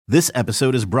This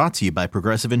episode is brought to you by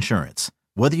Progressive Insurance.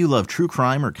 Whether you love true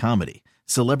crime or comedy,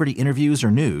 celebrity interviews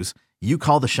or news, you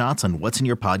call the shots on what's in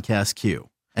your podcast queue.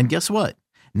 And guess what?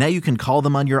 Now you can call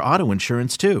them on your auto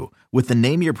insurance too with the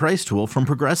Name Your Price tool from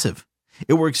Progressive.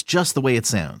 It works just the way it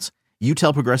sounds. You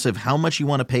tell Progressive how much you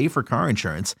want to pay for car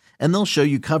insurance, and they'll show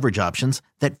you coverage options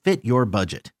that fit your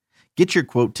budget. Get your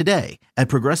quote today at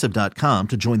Progressive.com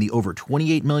to join the over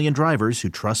 28 million drivers who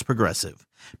trust Progressive.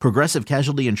 Progressive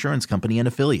Casualty Insurance Company and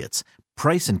Affiliates.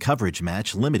 Price and coverage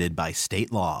match limited by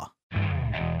state law.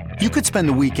 You could spend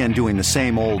the weekend doing the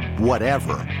same old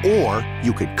whatever, or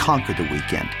you could conquer the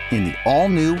weekend in the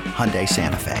all-new Hyundai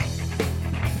Santa Fe.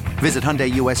 Visit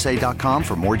HyundaiUSA.com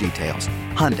for more details.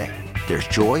 Hyundai, there's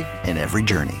joy in every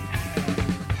journey.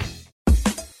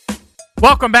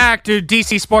 Welcome back to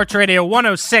DC Sports Radio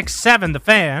 106.7 The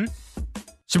Fan.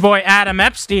 It's your boy Adam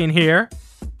Epstein here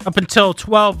up until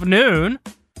 12 noon.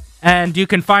 And you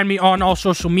can find me on all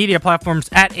social media platforms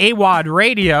at AWOD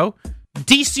Radio.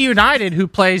 DC United, who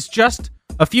plays just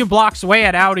a few blocks away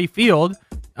at Audi Field.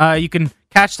 You can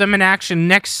catch them in action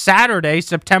next Saturday,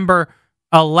 September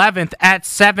 11th at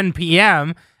 7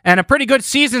 p.m. And a pretty good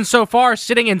season so far,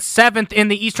 sitting in 7th in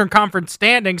the Eastern Conference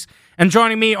standings. And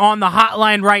joining me on the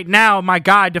hotline right now, my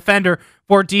guy, defender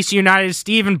for DC United,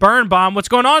 Steven Birnbaum. What's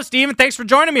going on, Steven? Thanks for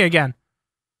joining me again.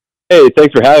 Hey,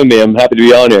 thanks for having me. I'm happy to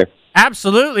be on here.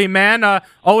 Absolutely, man.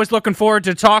 Always looking forward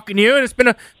to talking to you. And it's been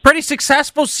a pretty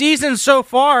successful season so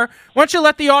far. Why don't you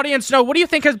let the audience know, what do you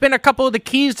think has been a couple of the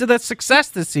keys to the success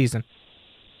this season?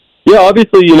 Yeah,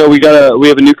 obviously, we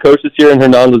have a new coach this year in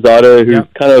Hernan Lozada, who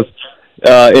kind of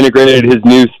integrated his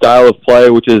new style of play,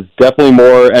 which is definitely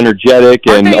more energetic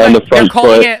and on the front foot. They're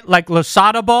calling it like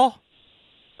Lozada ball?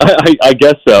 I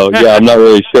guess so. Yeah, I'm not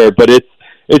really sure, but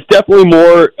it's definitely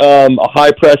more a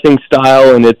high-pressing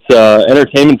style, and it's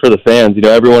entertainment for the fans.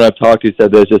 Everyone I've talked to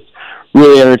said that it's just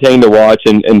really entertaining to watch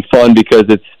and fun because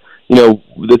it's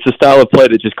a style of play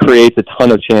that just creates a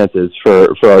ton of chances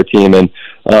for our team, and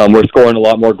we're scoring a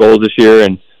lot more goals this year,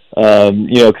 and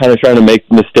kind of trying to make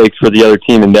mistakes for the other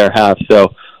team in their half.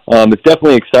 So it's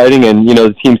definitely exciting, and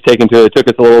the team's taken to it. It took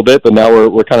us a little bit, but now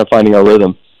we're kind of finding our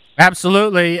rhythm.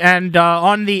 Absolutely, and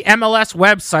on the MLS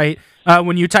website,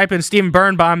 when you type in Steven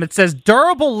Birnbaum, it says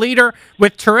durable leader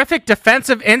with terrific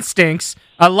defensive instincts.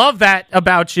 I love that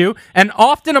about you, and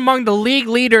often among the league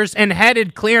leaders in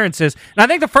headed clearances. And I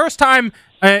think the first time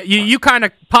you kind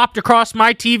of popped across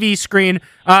my TV screen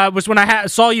was when I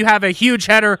saw you have a huge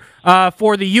header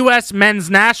for the U.S. men's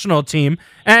national team.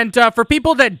 And for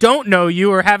people that don't know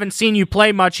you or haven't seen you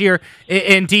play much here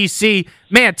in D.C.,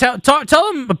 man, tell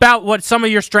them about what some of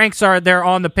your strengths are there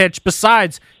on the pitch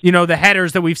besides, the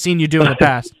headers that we've seen you do in the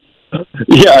past.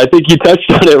 Yeah, I think you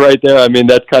touched on it right there. I mean,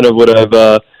 that's kind of what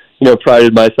I've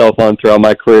prided myself on throughout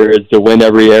my career, is to win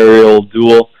every aerial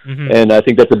duel. Mm-hmm. And I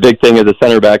think that's a big thing as a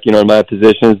center back, in my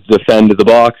position, is to defend the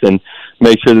box and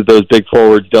make sure that those big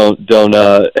forwards don't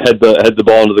head the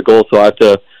ball into the goal. So I have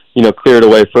to, clear it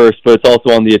away first. But it's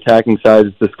also on the attacking side,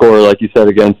 it's the score, like you said,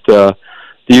 against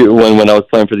when I was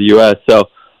playing for the U.S. So,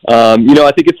 I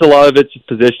think it's a lot of it's just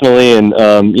positionally, and,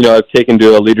 I've taken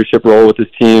to a leadership role with this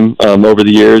team over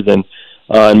the years, and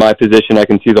in my position, I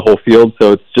can see the whole field.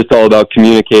 So it's just all about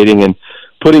communicating and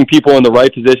putting people in the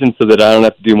right position so that I don't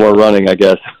have to do more running, I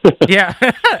guess. Yeah,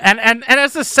 and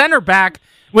as a center back,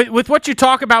 with what you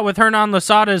talk about with Hernan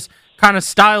Lozada's kind of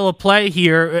style of play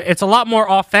here, it's a lot more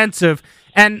offensive.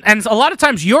 And a lot of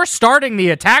times you're starting the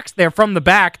attacks there from the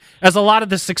back, as a lot of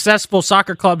the successful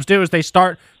soccer clubs do, as they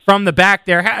start from the back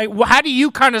there. How do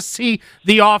you kind of see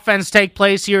the offense take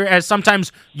place here, as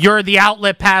sometimes you're the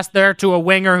outlet pass there to a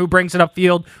winger who brings it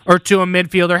upfield or to a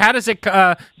midfielder? How does it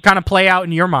kind of play out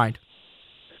in your mind?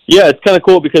 Yeah, it's kind of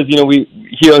cool because, he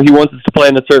wants us to play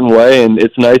in a certain way, and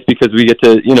it's nice because we get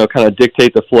to, kind of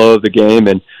dictate the flow of the game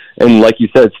and like you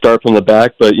said, start from the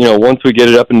back. But, once we get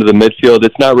it up into the midfield,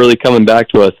 it's not really coming back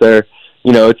to us there.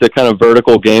 It's a kind of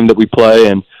vertical game that we play,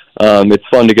 and it's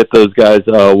fun to get those guys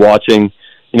watching.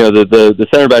 The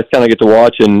center backs kind of get to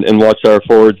watch and watch our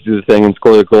forwards do the thing and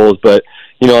score the goals. But,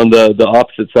 on the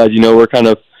opposite side, we're kind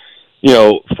of,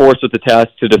 forced with the task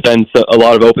to defend a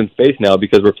lot of open space now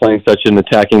because we're playing such an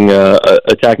attacking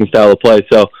style of play.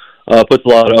 So it puts a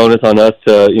lot of onus on us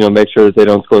to, make sure that they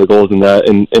don't score the goals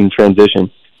in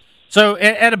transition. So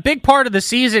at a big part of the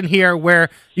season here where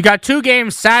you got 2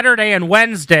 games Saturday and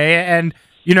Wednesday, and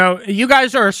you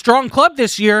guys are a strong club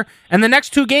this year, and the next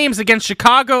 2 games against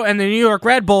Chicago and the New York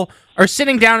Red Bull are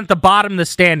sitting down at the bottom of the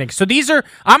standings. So these are,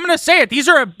 I'm going to say it, these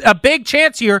are a big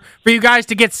chance here for you guys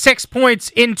to get 6 points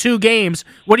in 2 games.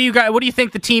 What do you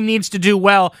think the team needs to do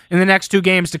well in the next 2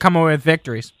 games to come away with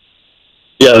victories?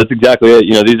 Yeah, that's exactly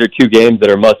it. These are two games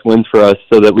that are must-wins for us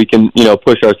so that we can,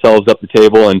 push ourselves up the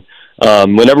table. And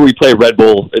whenever we play Red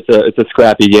Bull, it's a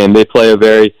scrappy game. They play a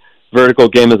very vertical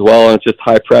game as well, and it's just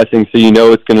high pressing,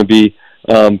 so it's going to be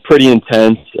pretty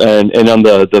intense. And on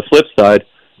the flip side,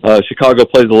 Chicago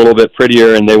plays a little bit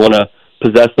prettier, and they want to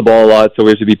possess the ball a lot, so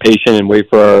we have to be patient and wait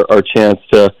for our chance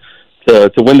to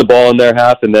win the ball in their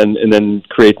half and then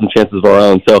create some chances of our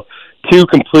own. So two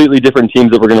completely different teams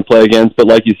that we're going to play against, but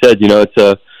like you said,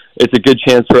 it's a good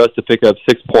chance for us to pick up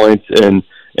 6 points and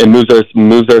moves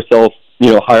ourselves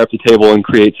higher up the table and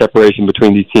create separation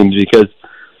between these teams, because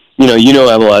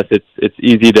MLS, it's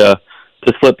easy to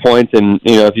slip points, and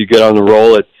if you get on the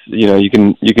roll, it's you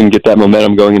can get that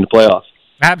momentum going into playoffs.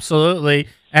 Absolutely.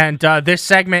 And this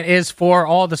segment is for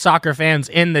all the soccer fans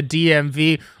in the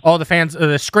DMV, all the fans,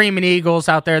 the Screaming Eagles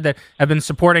out there that have been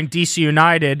supporting DC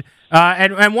United.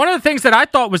 And one of the things that I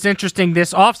thought was interesting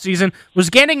this offseason was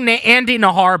getting Andy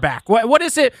Najar back. What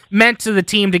has it meant to the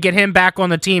team to get him back on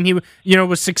the team? He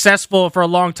was successful for a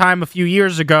long time a few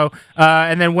years ago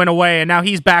and then went away, and now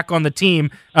he's back on the team.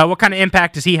 What kind of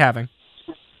impact is he having?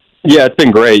 Yeah, it's been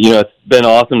great. It's been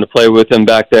awesome to play with him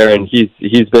back there, and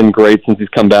he's been great since he's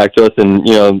come back to us. And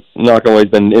knock on wood,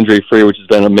 he's been injury free, which has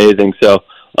been amazing. So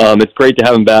it's great to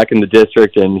have him back in the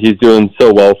district, and he's doing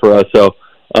so well for us. So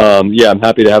I'm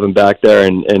happy to have him back there,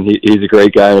 and he's a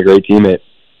great guy and a great teammate.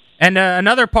 And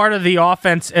another part of the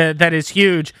offense that is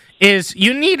huge is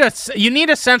you need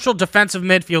a central defensive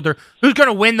midfielder who's going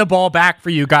to win the ball back for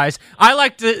you guys. I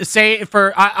like to say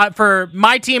for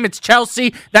my team, it's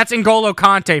Chelsea. That's N'Golo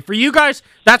Kante. For you guys,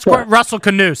 that's Russell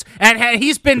Canoes. And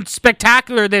he's been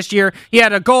spectacular this year. He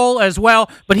had a goal as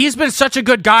well, but he's been such a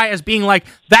good guy as being like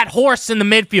that horse in the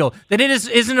midfield that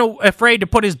isn't afraid to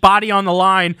put his body on the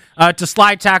line to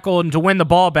slide tackle and to win the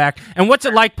ball back. And what's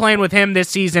it like playing with him this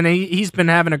season? He's been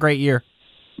having a great year.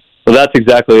 Well, that's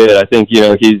exactly it. I think,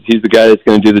 he's the guy that's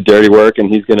going to do the dirty work,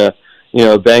 and he's going to,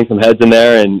 bang some heads in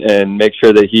there and make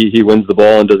sure that he wins the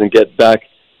ball and doesn't get back,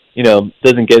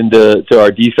 doesn't get into our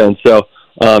defense. So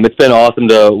it's been awesome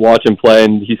to watch him play,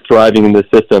 and he's thriving in this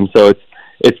system. So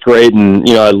it's great, and,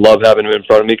 I love having him in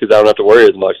front of me because I don't have to worry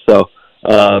as much. So,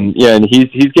 and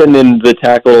he's getting in the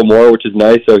tackle more, which is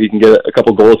nice, so he can get a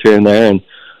couple goals here and there. And,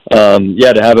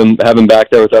 to have him back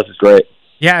there with us is great.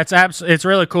 Yeah, it's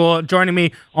really cool. Joining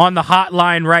me on the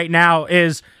hotline right now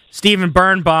is Steven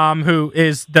Birnbaum, who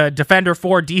is the defender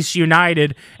for DC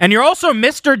United, and you're also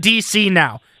Mr. DC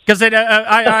now, because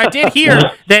I did hear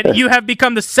that you have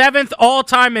become the 7th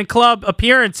all-time in club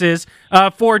appearances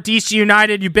for DC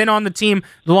United. You've been on the team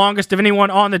the longest of anyone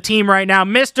on the team right now,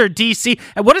 Mr. DC.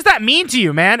 What does that mean to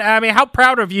you, man? I mean, how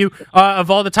proud of you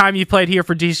of all the time you played here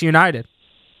for DC United?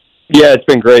 Yeah, it's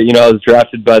been great. I was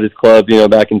drafted by this club,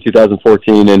 back in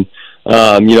 2014, and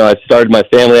I started my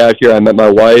family out here. I met my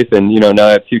wife, and now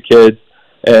I have 2 kids,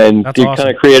 and That's awesome.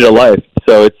 Kind of created a life.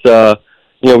 So it's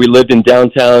we lived in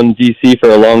downtown DC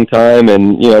for a long time,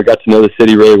 and I got to know the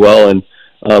city really well, and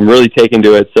really taken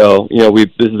to it. So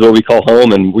this is what we call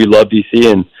home, and we love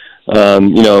DC, and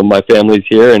my family's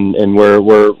here, and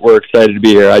we're excited to be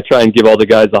here. I try and give all the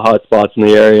guys the hot spots in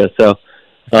the area, so.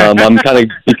 I'm kind of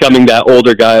becoming that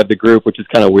older guy of the group, which is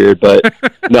kind of weird, but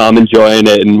no, I'm enjoying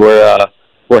it, and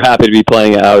we're happy to be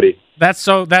playing at Audi. That's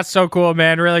so cool,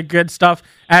 man. Really good stuff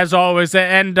as always.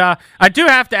 And I do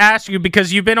have to ask you,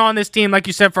 because you've been on this team, like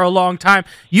you said, for a long time.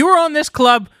 You were on this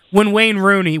club when Wayne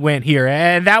Rooney went here,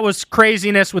 and that was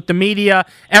craziness with the media,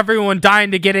 everyone dying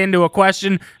to get into a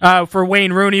question for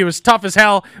Wayne Rooney. It was tough as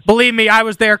hell. Believe me, I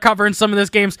was there covering some of those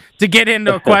games to get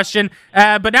into a question.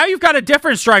 But now you've got a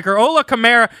different striker, Ola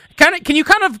Kamara. Can you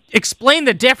kind of explain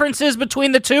the differences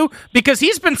between the two? Because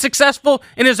he's been successful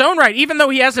in his own right. Even though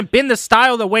he hasn't been the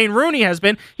style that Wayne Rooney has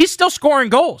been, he's still scoring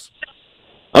goals.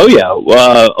 Oh, yeah.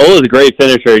 Ola's a great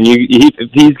finisher, and if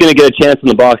he's going to get a chance in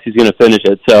the box, he's going to finish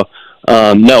it. So,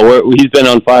 he's been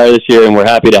on fire this year, and we're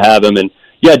happy to have him. And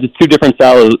yeah, just two different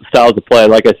styles of play.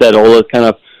 Like I said, Ola's kind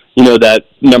of that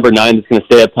number 9 that's going to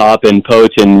stay up top and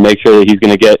poach and make sure that he's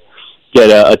going to get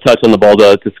a touch on the ball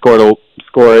to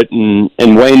score it.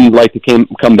 And Wayne like to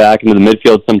come back into the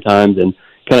midfield sometimes and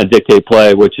kind of dictate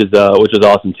play, which is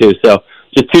awesome too. So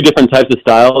just two different types of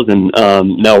styles, and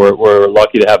we're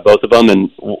lucky to have both of them.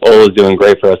 And Ola's doing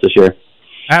great for us this year.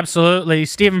 Absolutely.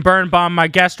 Steven Birnbaum, my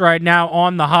guest right now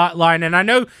on the hotline. And I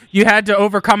know you had to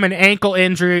overcome an ankle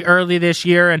injury early this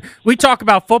year, and we talk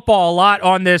about football a lot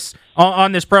on this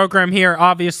program here,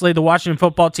 obviously the Washington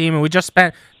football team, and we just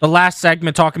spent the last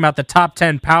segment talking about the top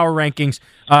 10 power rankings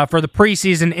for the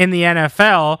preseason in the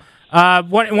NFL.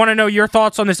 Want to know your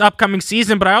thoughts on this upcoming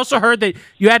season, but I also heard that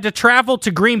you had to travel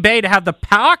to Green Bay to have the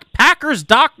Packers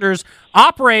doctors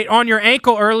operate on your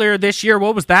ankle earlier this year.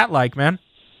 What was that like, man?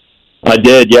 I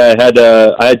did, yeah.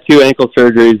 I had 2 ankle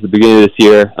surgeries at the beginning of this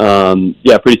year.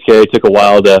 Pretty scary. It took a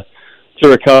while to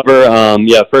recover.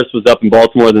 First was up in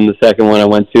Baltimore, then the second one I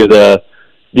went to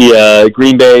the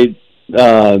Green Bay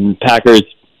Packers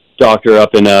doctor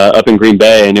up in Green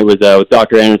Bay, and it was with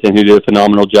Dr. Anderson, who did a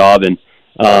phenomenal job, and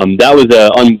that was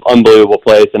an unbelievable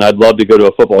place, and I'd love to go to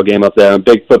a football game up there. I'm a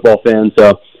big football fan,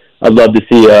 so I'd love to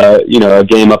see a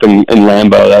game up in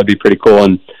Lambeau. That would be pretty cool,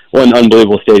 and what an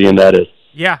unbelievable stadium that is.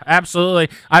 Yeah, absolutely.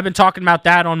 I've been talking about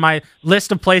that on my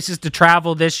list of places to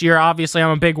travel this year. Obviously,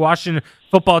 I'm a big Washington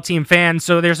football team fan,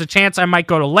 so there's a chance I might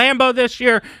go to Lambeau this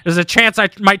year. There's a chance I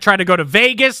might try to go to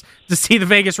Vegas to see the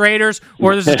Vegas Raiders,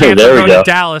 or there's a chance I go to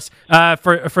Dallas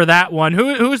for that one.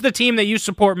 Who's the team that you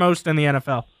support most in the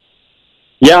NFL?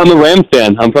 Yeah, I'm a Rams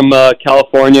fan. I'm from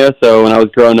California, so when I was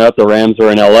growing up, the Rams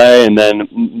were in L.A., and then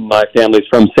my family's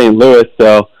from St. Louis,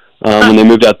 so when they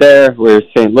moved out there, we were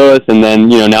St. Louis, and then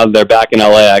now that they're back in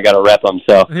LA, I got to rep them.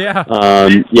 So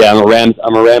I'm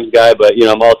a Rams guy, but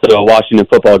I'm also a Washington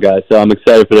football guy. So I'm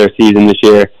excited for their season this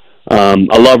year.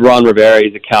 I love Ron Rivera.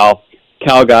 He's a Cal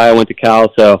guy. I went to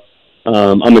Cal, so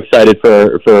I'm excited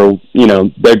for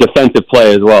their defensive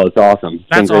play as well. It's awesome.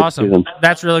 That's awesome.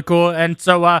 That's really cool. And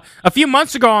so a few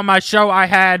months ago on my show, I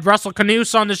had Russell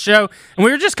Canoose on the show, and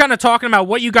we were just kind of talking about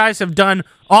what you guys have done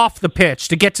off the pitch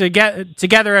to get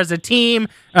together as a team,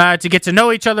 to get to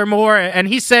know each other more. And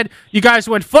he said you guys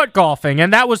went foot golfing,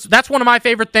 and that's one of my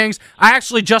favorite things. I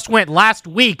actually just went last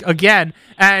week again,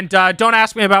 and don't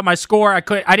ask me about my score.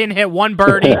 I didn't hit one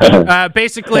birdie.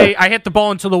 Basically, I hit the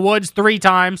ball into the woods 3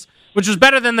 times, which was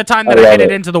better than the time that I hit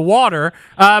it into the water.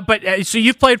 So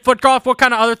you've played foot golf. What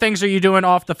kind of other things are you doing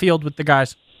off the field with the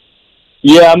guys?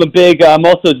 Yeah, I'm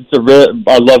also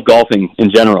I love golfing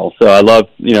in general. So I love,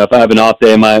 if I have an off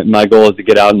day, my goal is to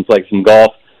get out and play some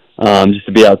golf, just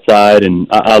to be outside. And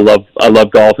I love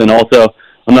golf. And also,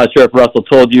 I'm not sure if Russell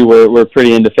told you, we're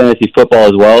pretty into fantasy football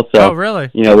as well. So, oh,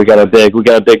 really? We got a big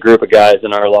group of guys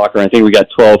in our locker. I think we got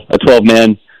a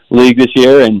 12-man league this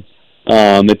year, and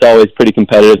it's always pretty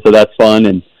competitive. So that's fun.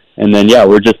 And then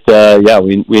we're just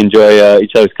we enjoy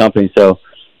each other's company. So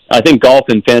I think golf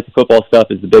and fantasy football stuff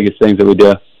is the biggest things that we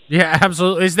do. Yeah,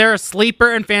 absolutely. Is there a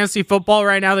sleeper in fantasy football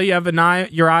right now that you have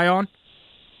your eye on?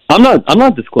 I'm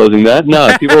not disclosing that. No,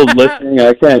 if people are listening,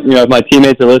 I can't. If my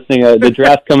teammates are listening, the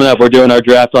draft's coming up. We're doing our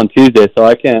draft on Tuesday, so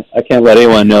I can't let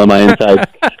anyone know my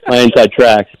inside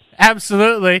tracks.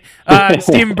 Absolutely.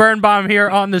 Steven Birnbaum here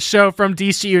on the show from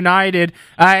DC United.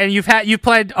 And you've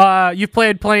played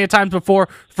plenty of times before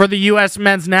for the U.S.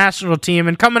 men's national team.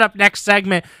 And coming up next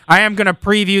segment, I am going to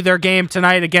preview their game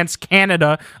tonight against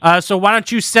Canada. So why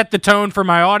don't you set the tone for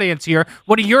my audience here?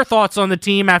 What are your thoughts on the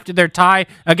team after their tie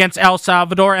against El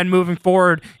Salvador and moving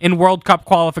forward in World Cup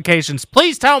qualifications?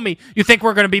 Please tell me you think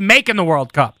we're going to be making the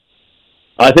World Cup.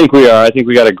 I think we are. I think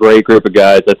we got a great group of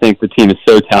guys. I think the team is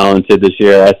so talented this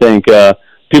year. I think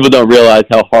people don't realize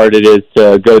how hard it is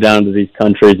to go down to these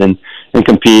countries and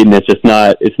compete, and it's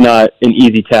not an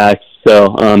easy task.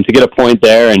 So to get a point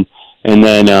there and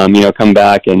then come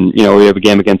back and we have a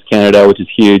game against Canada, which is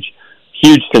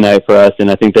huge tonight for us, and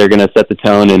I think they're going to set the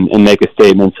tone and make a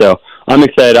statement. So I'm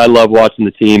excited. I love watching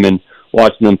the team and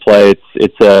watching them play.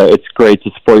 It's great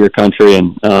to support your country,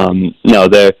 and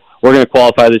we're going to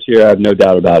qualify this year. I have no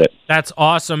doubt about it. That's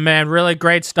awesome, man. Really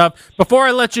great stuff. Before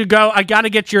I let you go, I got to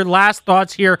get your last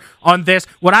thoughts here on this,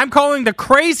 what I'm calling the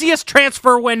craziest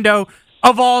transfer window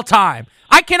of all time.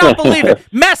 I cannot believe it.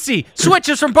 Messi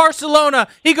switches from Barcelona.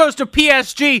 He goes to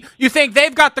PSG. You think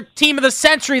they've got the team of the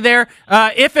century there.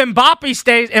 If Mbappe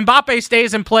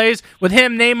stays and plays with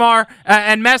him, Neymar,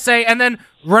 and Messi, and then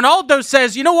Ronaldo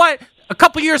says, you know what? A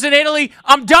couple years in Italy,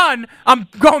 I'm done. I'm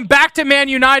going back to Man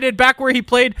United, back where he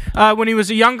played when he was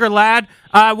a younger lad.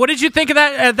 What did you think of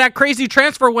that crazy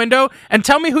transfer window? And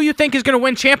tell me who you think is going to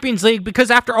win Champions League,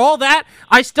 because after all that,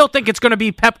 I still think it's going to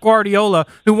be Pep Guardiola,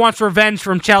 who wants revenge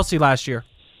from Chelsea last year.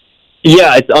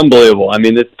 Yeah, it's unbelievable. I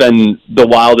mean, it's been the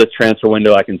wildest transfer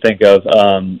window I can think of.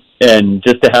 And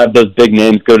just to have those big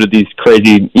names go to these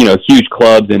crazy, huge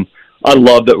clubs. And I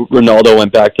love that Ronaldo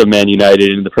went back to Man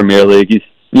United in the Premier League. He's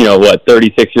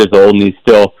 36 years old, and he's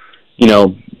still,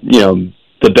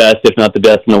 the best, if not the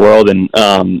best in the world. And,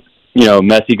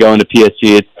 Messi going to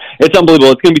PSG, it's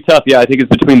unbelievable. It's going to be tough. Yeah, I think it's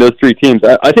between those 3 teams.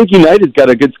 I think United's got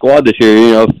a good squad this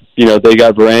year. They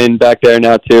got Varane back there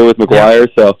now too with Maguire.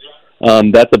 So,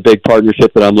 that's a big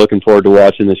partnership that I'm looking forward to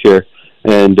watching this year.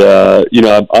 And,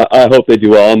 I hope they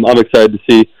do well. I'm excited to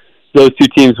see those 2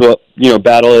 teams,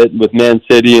 battle it with Man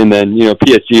City, and then,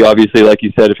 PSG, obviously, like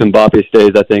you said, if Mbappe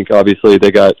stays, I think, obviously,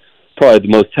 they got probably the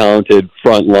most talented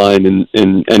front line in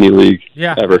any league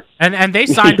ever. And they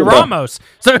signed Ramos.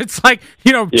 So it's like,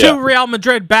 two Real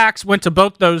Madrid backs went to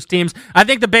both those teams. I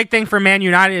think the big thing for Man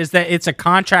United is that it's a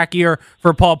contract year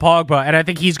for Paul Pogba, and I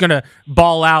think he's going to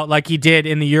ball out like he did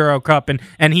in the Euro Cup. And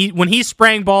when he's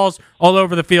spraying balls all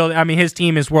over the field, I mean, his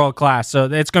team is world class. So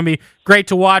it's going to be great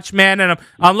to watch, man. And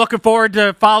I'm looking forward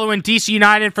to following DC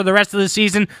United for the rest of the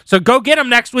season. So go get them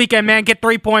next weekend, man. Get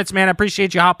 3 points, man. I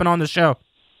appreciate you hopping on the show.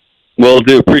 Will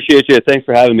do. Appreciate you. Thanks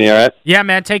for having me, all right? Yeah,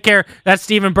 man. Take care. That's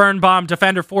Steven Birnbaum,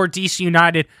 defender for DC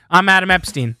United. I'm Adam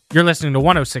Epstein. You're listening to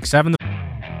 106.7.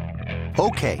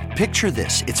 Okay, picture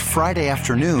this. It's Friday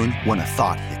afternoon when a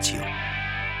thought hits you.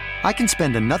 I can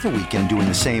spend another weekend doing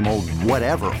the same old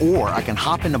whatever, or I can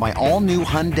hop into my all-new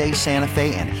Hyundai Santa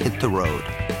Fe and hit the road.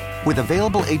 With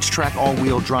available H-Track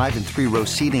all-wheel drive and 3-row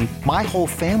seating, my whole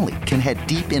family can head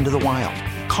deep into the wild.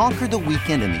 Conquer the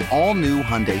weekend in the all-new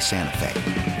Hyundai Santa Fe.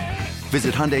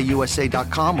 Visit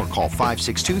HyundaiUSA.com or call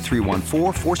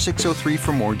 562-314-4603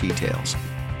 for more details.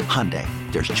 Hyundai,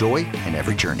 there's joy in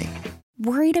every journey.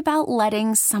 Worried about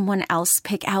letting someone else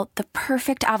pick out the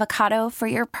perfect avocado for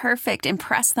your perfect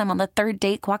impress them on the third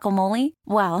date guacamole?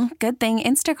 Well, good thing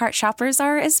Instacart shoppers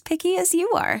are as picky as you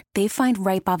are. They find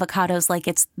ripe avocados like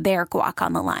it's their guac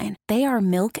on the line. They are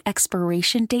milk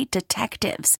expiration date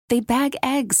detectives. They bag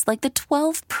eggs like the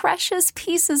 12 precious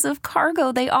pieces of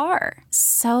cargo they are.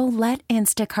 So let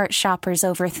Instacart shoppers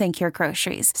overthink your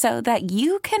groceries so that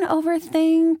you can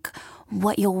overthink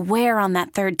what you'll wear on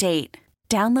that third date.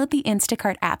 Download the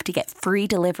Instacart app to get free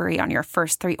delivery on your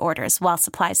first 3 orders while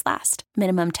supplies last.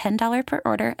 Minimum $10 per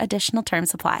order. Additional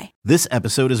terms apply. This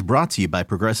episode is brought to you by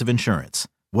Progressive Insurance.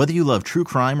 Whether you love true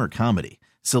crime or comedy,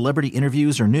 celebrity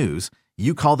interviews or news,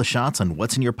 you call the shots on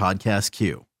what's in your podcast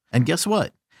queue. And guess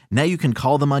what? Now you can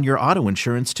call them on your auto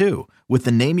insurance too with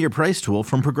the Name Your Price tool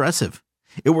from Progressive.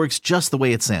 It works just the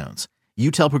way it sounds.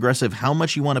 You tell Progressive how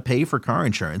much you want to pay for car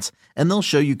insurance, and they'll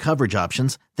show you coverage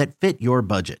options that fit your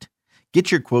budget. Get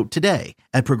your quote today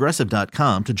at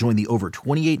Progressive.com to join the over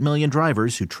 28 million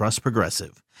drivers who trust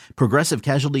Progressive. Progressive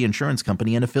Casualty Insurance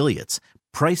Company and Affiliates.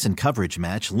 Price and coverage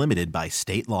match limited by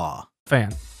state law.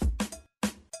 Fan.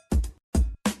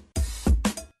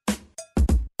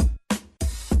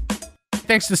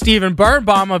 Thanks to Steven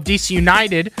Birnbaum of DC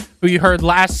United, who you heard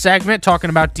last segment talking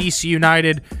about DC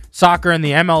United soccer in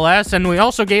the MLS. And we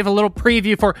also gave a little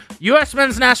preview for U.S.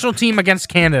 men's national team against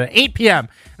Canada, 8 p.m.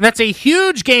 And that's a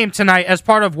huge game tonight as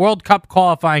part of World Cup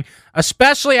qualifying,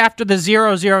 especially after the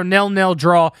 0-0 0-0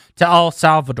 draw to El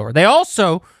Salvador. They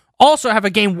also have a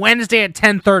game Wednesday at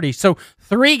 10:30. So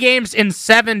 3 games in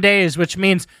 7 days, which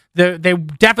means they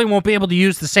definitely won't be able to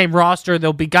use the same roster.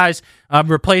 There'll be guys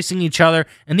replacing each other.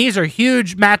 And these are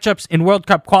huge matchups in World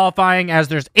Cup qualifying, as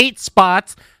there's 8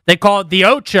 spots. They call it the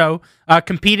Ocho,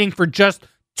 competing for just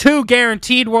 2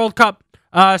 guaranteed World Cup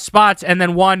spots and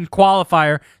then 1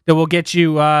 qualifier that will get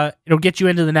you it'll get you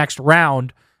into the next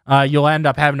round. You'll end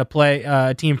up having to play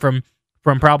a team from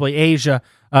probably Asia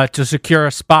to secure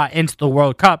a spot into the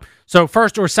World Cup. So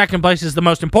first or second place is the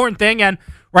most important thing, and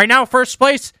right now first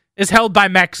place is held by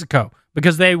Mexico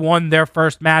because they won their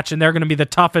first match and they're going to be the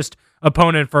toughest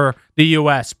opponent for the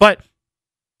U.S. But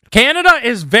Canada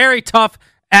is very tough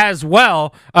as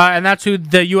well, and that's who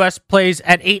the U.S. plays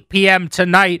at 8 p.m.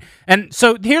 tonight. And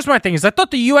so here's my thing, is I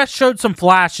thought the U.S. showed some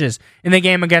flashes in the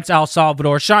game against El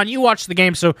Salvador. Sean, you watched the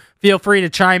game, so feel free to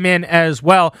chime in as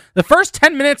well. The first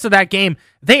 10 minutes of that game,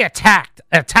 they attacked,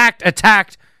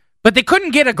 but they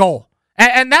couldn't get a goal.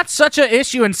 And that's such an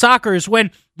issue in soccer, is when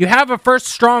you have a first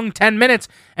strong 10 minutes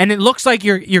and it looks like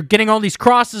you're getting all these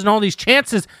crosses and all these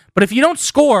chances, but if you don't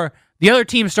score, the other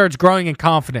team starts growing in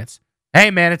confidence.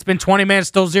 Hey, man, it's been 20 minutes,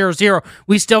 still 0-0.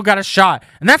 We still got a shot.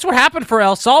 And that's what happened for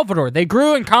El Salvador. They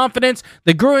grew in confidence,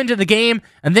 they grew into the game,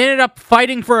 and they ended up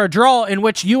fighting for a draw in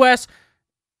which U.S.,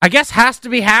 I guess, has to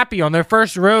be happy on their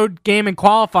first road game in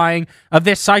qualifying of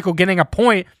this cycle, getting a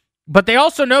point. But they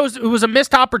also know it was a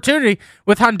missed opportunity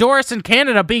with Honduras and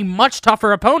Canada being much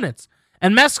tougher opponents.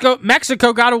 And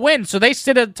Mexico got a win, so they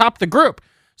sit at the top of the group.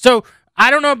 So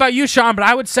I don't know about you, Sean, but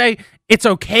I would say it's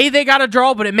okay they got a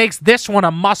draw, but it makes this one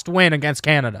a must-win against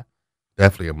Canada.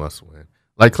 Definitely a must-win.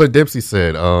 Like Clint Dempsey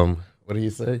said, what did he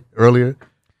say earlier?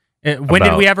 When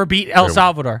did we ever beat El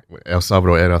Salvador? El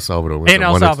Salvador and El Salvador. In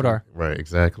El Salvador. Right,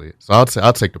 exactly. So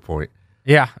I'll take the point.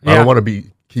 Yeah. I don't want to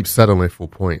keep settling for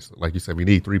points. Like you said, we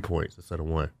need 3 points instead of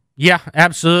 1. Yeah,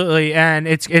 absolutely. And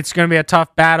it's going to be a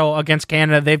tough battle against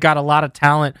Canada. They've got a lot of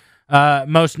talent,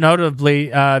 most notably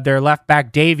their left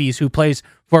back Davies, who plays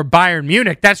for Bayern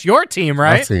Munich. That's your team,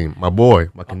 right? My team, my boy,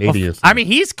 my Canadians. I mean,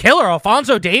 he's killer.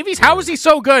 Alphonso Davies, how is he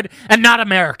so good and not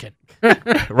American?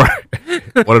 Right.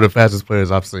 One of the fastest players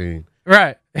I've seen.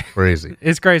 Right. Crazy.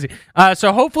 It's crazy.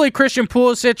 So hopefully Christian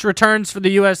Pulisic returns for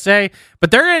the USA,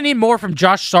 but they're going to need more from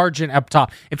Josh Sargent up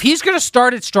top. If he's going to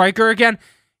start at striker again,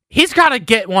 he's got to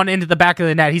get one into the back of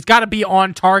the net. He's got to be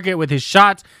on target with his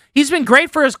shots. He's been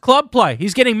great for his club play.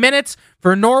 He's getting minutes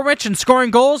for Norwich and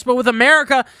scoring goals, but with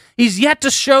America, he's yet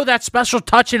to show that special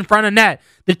touch in front of net.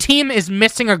 The team is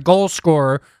missing a goal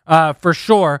scorer for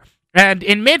sure. And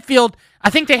in midfield, I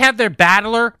think they have their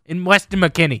battler in Weston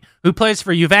McKennie, who plays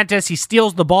for Juventus. He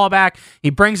steals the ball back. He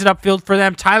brings it upfield for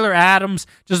them. Tyler Adams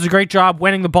does a great job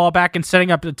winning the ball back and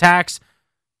setting up attacks.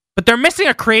 But they're missing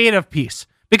a creative piece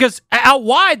because out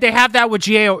wide, they have that with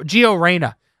Gio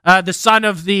Reyna, the son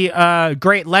of the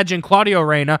great legend Claudio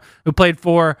Reyna, who played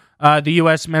for the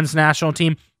U.S. men's national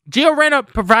team. Gio Reyna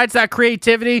provides that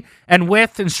creativity and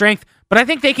width and strength, but I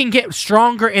think they can get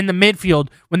stronger in the midfield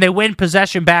when they win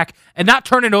possession back and not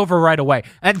turn it over right away.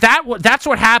 And that's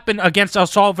what happened against El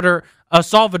Salvador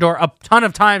a ton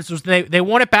of times was they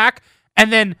won it back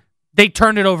and then they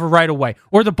turned it over right away.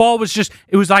 Or the ball was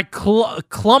like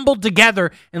clumbled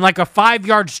together in like a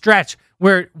 5-yard stretch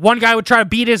where one guy would try to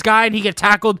beat his guy and he'd get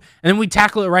tackled and then we'd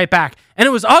tackle it right back. And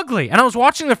it was ugly. And I was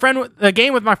watching the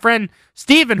game with my friend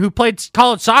Steven, who played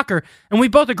college soccer, and we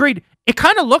both agreed it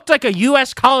kind of looked like a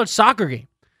U.S. college soccer game.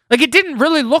 Like, it didn't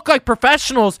really look like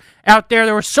professionals out there.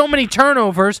 There were so many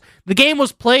turnovers. The game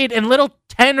was played in little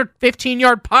 10 or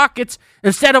 15-yard pockets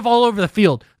instead of all over the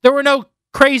field. There were no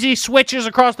crazy switches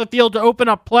across the field to open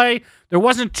up play. There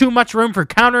wasn't too much room for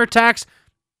counterattacks.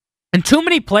 And too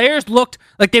many players looked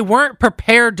like they weren't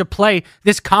prepared to play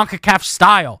this CONCACAF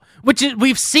style, which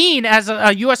we've seen as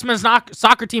a U.S. men's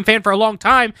soccer team fan for a long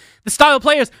time. The style of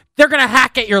play is they're going to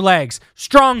hack at your legs,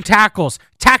 strong tackles,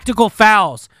 tactical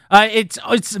fouls.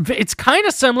 It's kind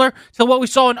of similar to what we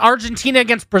saw in Argentina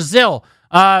against Brazil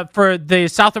for the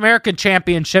South American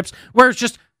Championships, where it's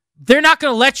just they're not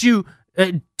going to let you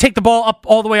take the ball up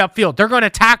all the way upfield. They're going to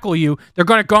tackle you. They're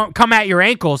going to come at your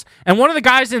ankles. And one of the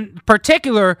guys in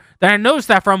particular that I noticed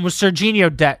that from was Serginho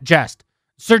Dest.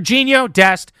 Serginho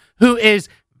Dest, who is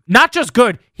not just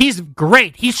good, he's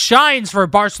great. He shines for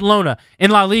Barcelona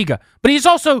in La Liga. But he's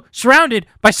also surrounded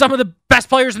by some of the best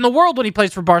players in the world when he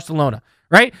plays for Barcelona.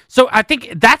 Right? So I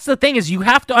think that's the thing is you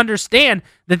have to understand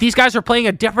that these guys are playing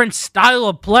a different style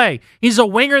of play. He's a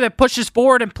winger that pushes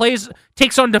forward and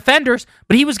takes on defenders,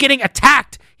 but he was getting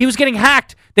attacked. He was getting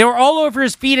hacked. They were all over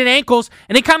his feet and ankles,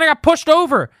 and he kind of got pushed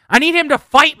over. I need him to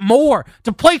fight more,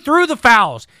 to play through the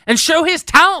fouls, and show his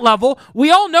talent level.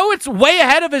 We all know it's way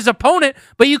ahead of his opponent,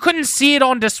 but you couldn't see it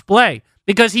on display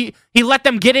because he let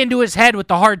them get into his head with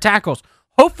the hard tackles.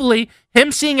 Hopefully,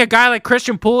 him seeing a guy like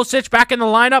Christian Pulisic back in the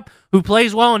lineup who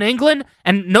plays well in England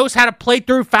and knows how to play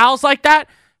through fouls like that,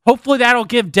 hopefully that'll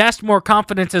give Dest more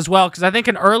confidence as well, because I think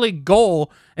an early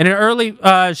goal and an early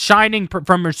shining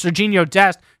from Serginho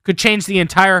Dest could change the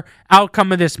entire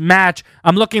outcome of this match.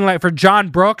 I'm looking like for John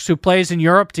Brooks, who plays in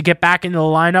Europe, to get back into the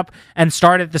lineup and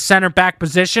start at the center back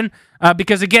position,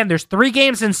 because again, there's 3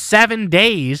 games in 7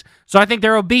 days, so I think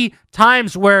there will be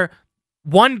times where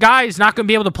one guy is not going to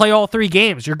be able to play all 3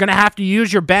 games. You're going to have to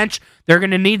use your bench. They're going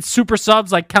to need super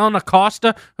subs like Kellen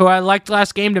Acosta, who I liked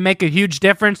last game, to make a huge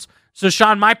difference. So,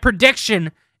 Sean, my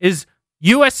prediction is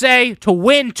USA to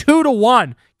win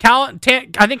 2-1. I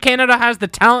think Canada has the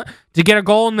talent to get a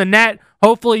goal in the net.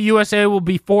 Hopefully, USA will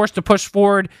be forced to push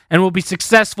forward and will be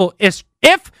successful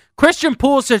if Christian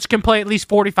Pulisic can play at least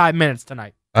 45 minutes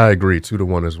tonight. I agree,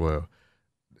 2-1 as well.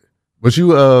 But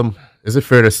is it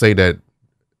fair to say that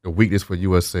the weakness for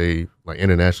USA, like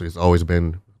internationally, has always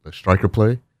been the striker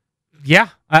play? Yeah,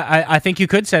 I think you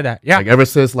could say that. Yeah, like ever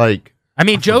since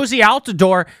Josie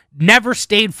Altidore never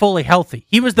stayed fully healthy.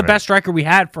 He was the best striker we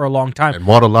had for a long time. And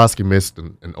Wardolowski missed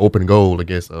an open goal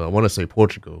against, I want to say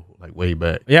Portugal, like way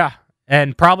back. Yeah,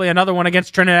 and probably another one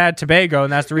against Trinidad and Tobago,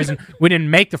 and that's the reason we didn't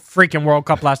make the freaking World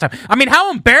Cup last time. I mean,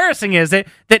 how embarrassing is it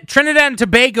that Trinidad and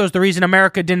Tobago is the reason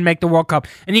America didn't make the World Cup?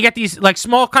 And you get these like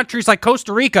small countries like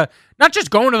Costa Rica, not just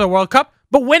going to the World Cup,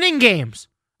 but winning games.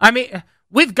 I mean,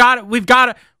 we've got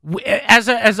to,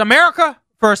 as America,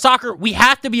 for soccer, we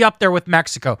have to be up there with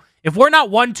Mexico. If we're not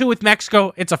 1-2 with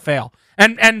Mexico, it's a fail.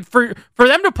 And for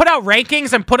them to put out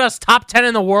rankings and put us top 10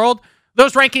 in the world,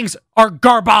 those rankings are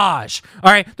garbage.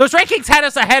 All right, those rankings had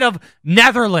us ahead of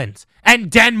Netherlands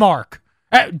and Denmark.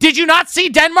 Did you not see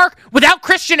Denmark without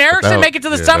Christian Eriksen make it to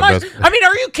the semis? I mean,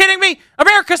 are you kidding me?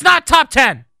 America's not top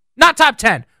 10. Not top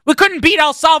 10. We couldn't beat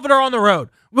El Salvador on the road.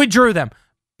 We drew them.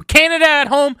 Canada at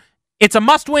home, It's a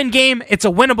must-win game. It's a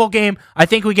winnable game. I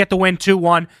think we get the win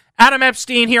 2-1. Adam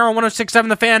Epstein here on 106.7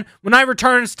 The Fan. When I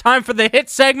return, it's time for the hit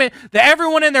segment that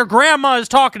everyone and their grandma is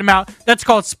talking about. That's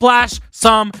called Splash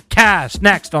Some Cash.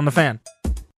 Next on The Fan.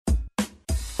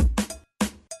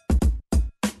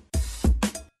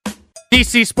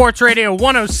 DC Sports Radio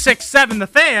 106.7 The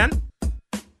Fan.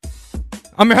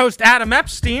 I'm your host, Adam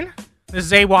Epstein. This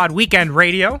is AWOD Weekend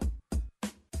Radio.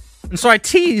 And so I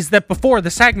teased that before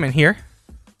the segment here,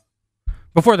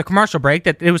 before the commercial break,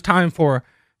 that it was time for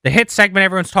the hit segment.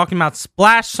 Everyone's talking about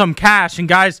Splash Some Cash. And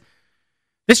guys,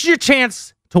 this is your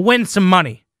chance to win some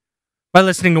money by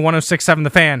listening to 106.7 The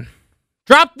Fan.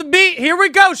 Drop the beat. Here we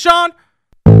go, Sean.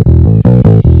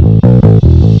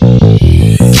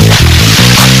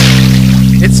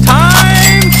 It's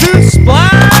time to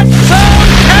splash some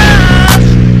cash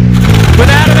with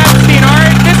Adam Epstein. All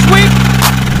right, this week,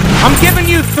 I'm giving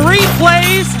you 3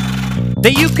 plays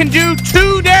that you can do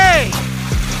today.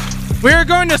 We're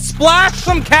going to splash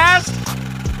some cash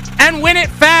and win it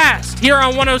fast here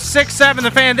on 106.7 The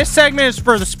Fan. This segment is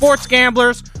for the sports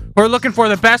gamblers who are looking for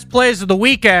the best plays of the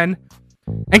weekend.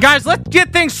 And guys, let's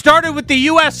get things started with the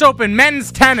U.S. Open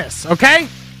men's tennis, okay?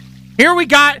 Here we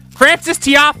got Frances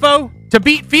Tiafoe to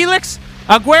beat Felix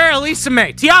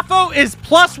Auger-Aliassime. Tiafoe is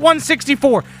plus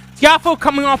 164. Tiafoe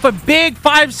coming off a big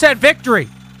 5-set victory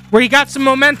where he got some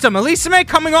momentum. Aliassime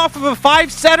coming off of a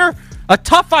 5-setter, a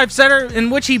tough 5-setter in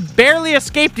which he barely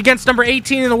escaped against number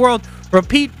 18 in the world,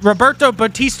 Roberto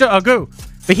Bautista Agut.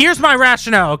 But here's my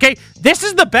rationale, okay? This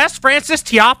is the best Frances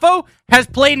Tiafoe has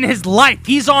played in his life.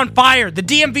 He's on fire. The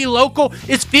DMV local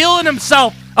is feeling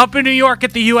himself up in New York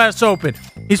at the U.S. Open.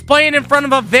 He's playing in front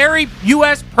of a very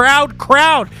U.S. proud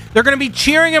crowd. They're going to be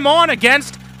cheering him on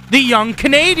against the young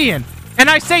Canadian. And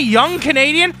I say young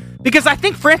Canadian because I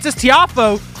think Frances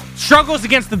Tiafoe struggles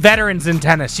against the veterans in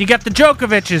tennis. You got the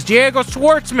Djokovic's, Diego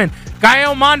Schwartzman,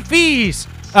 Gael Monfils,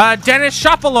 Denis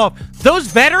Shapovalov. Those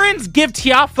veterans give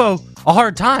Tiafoe a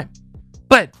hard time.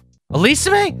 But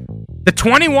Aliassime, the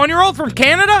 21-year-old from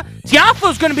Canada,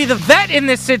 Tiafoe's going to be the vet in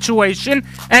this situation,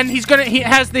 and he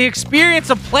has the experience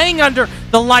of playing under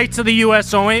the lights of the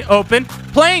U.S. Open,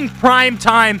 playing prime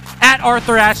time at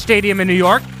Arthur Ashe Stadium in New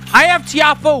York. I have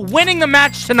Tiafoe winning the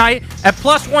match tonight at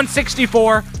plus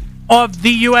 164 of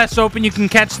the U.S. Open. You can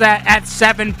catch that at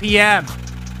 7 p.m.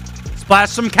 Splash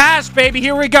some cash, baby.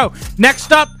 Here we go.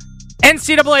 Next up,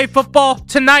 NCAA football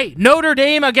tonight. Notre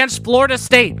Dame against Florida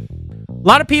State. A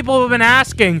lot of people have been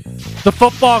asking the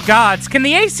football gods, can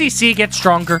the ACC get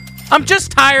stronger? I'm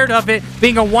just tired of it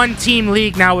being a one-team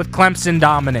league now with Clemson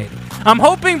dominating. I'm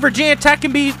hoping Virginia Tech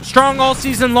can be strong all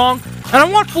season long, and I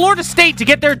want Florida State to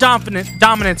get their dominance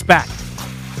back.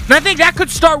 And I think that could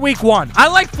start week 1. I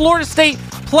like Florida State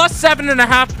plus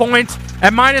 7.5 points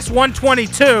at minus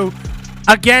 122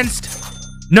 against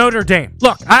Notre Dame.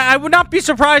 Look, I would not be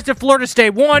surprised if Florida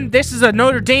State won. This is a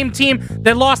Notre Dame team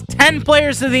that lost 10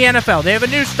 players to the NFL. They have a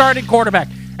new starting quarterback.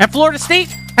 And Florida State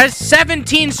has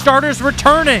 17 starters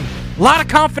returning. A lot of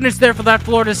confidence there for that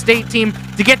Florida State team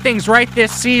to get things right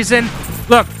this season.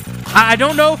 Look, I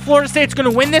don't know if Florida State's going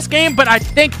to win this game, but I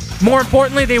think, more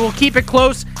importantly, they will keep it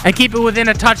close and keep it within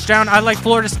a touchdown. I like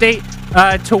Florida State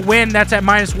to win. That's at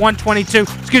minus 122.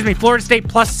 Excuse me, Florida State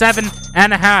plus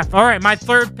 7.5. All right, my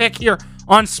third pick here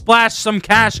on Splash Some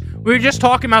Cash. We were just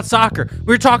talking about soccer.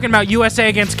 We were talking about USA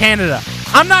against Canada.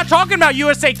 I'm not talking about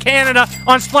USA-Canada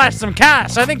on Splash Some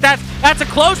Cash. I think that's a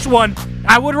close one.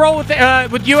 I would roll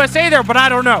with USA there, but I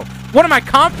don't know. What am I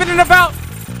confident about?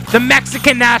 The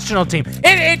Mexican national team.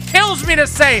 It kills me to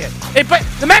say it. But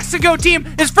the Mexico team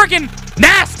is freaking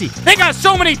nasty. They got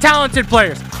so many talented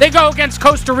players. They go against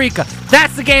Costa Rica.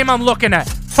 That's the game I'm looking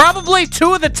at. Probably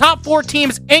 2 of the top 4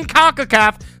 teams in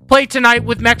CONCACAF play tonight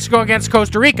with Mexico against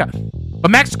Costa Rica.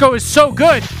 But Mexico is so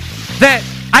good that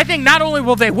I think not only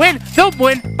will they win, they'll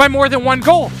win by more than 1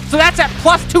 goal. So that's at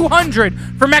plus 200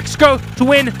 for Mexico to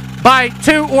win by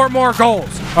 2 or more goals.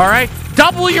 All right?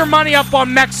 Double your money up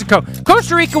on Mexico.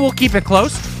 Costa Rica will keep it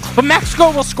close, but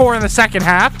Mexico will score in the second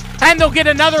half, and they'll get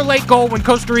another late goal when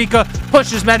Costa Rica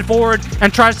pushes men forward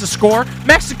and tries to score.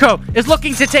 Mexico is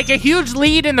looking to take a huge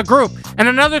lead in the group, and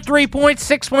another 3 points,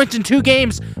 6 points in 2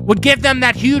 games would give them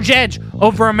that huge edge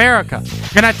over America.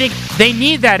 And I think they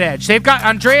need that edge. They've got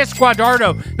Andres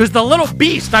Guardado, who's the little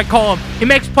beast, I call him. He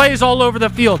makes plays all over the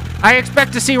field. I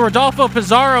expect to see Rodolfo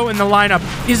Pizarro in the lineup.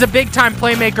 He's a big-time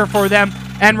playmaker for them.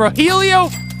 And Rogelio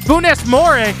Funes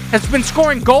Mori has been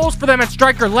scoring goals for them at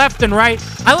striker left and right.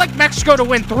 I like Mexico to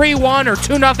win 3-1 or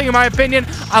 2-0 in my opinion.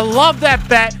 I love that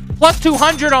bet. Plus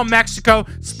 200 on Mexico.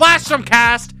 Splash some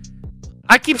cash.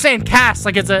 I keep saying cast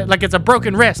like it's a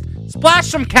broken wrist. Splash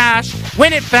some cash.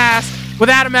 Win it fast with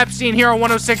Adam Epstein here on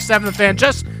 106.7 The Fan.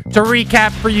 Just to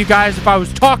recap for you guys, if I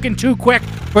was talking too quick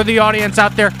for the audience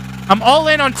out there, I'm all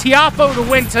in on Tiafoe to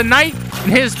win tonight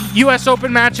in his U.S.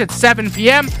 Open match at 7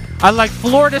 p.m. I like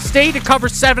Florida State to cover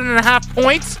 7.5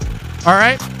 points. All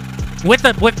right, with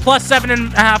plus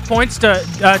 7.5 points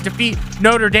to defeat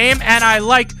Notre Dame, and I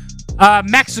like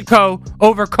Mexico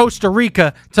over Costa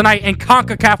Rica tonight in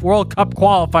CONCACAF World Cup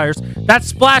qualifiers. That's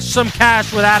Splash Some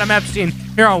Cash with Adam Epstein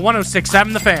here on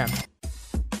 106.7 The Fan.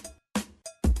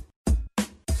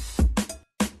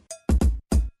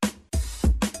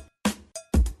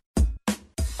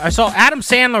 I saw Adam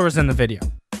Sandler was in the video,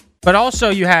 but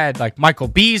also you had like Michael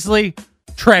Beasley,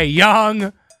 Trae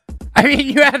Young. I mean,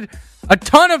 you had a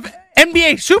ton of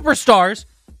NBA superstars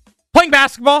playing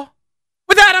basketball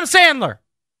with Adam Sandler.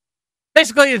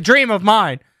 Basically a dream of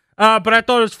mine. But I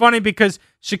thought it was funny because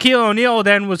Shaquille O'Neal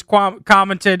then was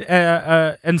commented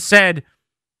and said,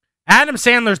 Adam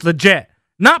Sandler's legit.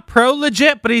 Not pro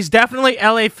legit, but he's definitely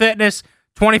LA Fitness,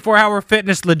 24-hour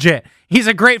fitness legit. He's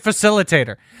a great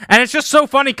facilitator. And it's just so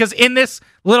funny because in this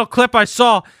little clip I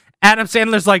saw, Adam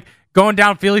Sandler's like going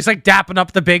downfield. He's like dapping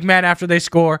up the big man after they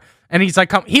score. And he's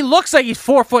like, he looks like he's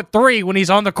 4'3" when he's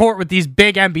on the court with these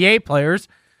big NBA players.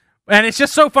 And it's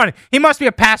just so funny. He must be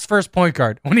a pass-first point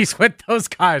guard when he's with those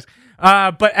guys.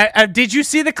 But did you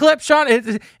see the clip, Sean?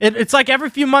 It's like every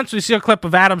few months we see a clip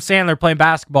of Adam Sandler playing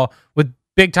basketball with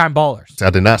big-time ballers. I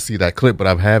did not see that clip, but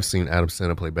I have seen Adam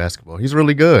Sandler play basketball. He's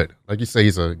really good. Like you say,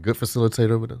 he's a good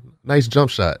facilitator with a nice jump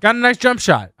shot. Got a nice jump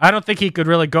shot. I don't think he could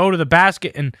really go to the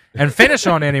basket and finish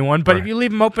on anyone, but right. If you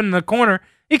leave him open in the corner,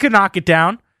 he could knock it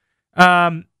down.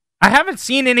 I haven't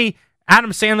seen any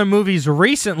Adam Sandler movies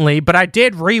recently, but I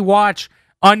did rewatch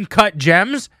Uncut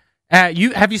Gems. Have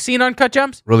you seen Uncut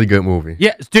Gems? Really good movie.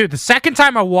 Yeah, dude, the second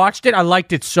time I watched it, I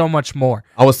liked it so much more.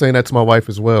 I was saying that to my wife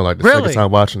as well. Like the second time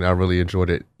watching it, I really enjoyed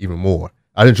it even more.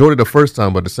 I enjoyed it the first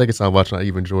time, but the second time watching it, I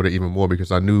even enjoyed it even more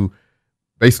because I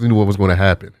basically knew what was going to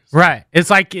happen. Right. It's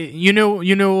like you knew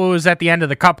it was at the end of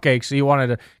the cupcake, so you wanted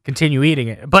to continue eating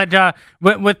it. But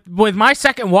with my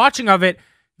second watching of it,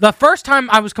 the first time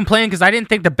I was complaining because I didn't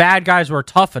think the bad guys were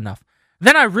tough enough.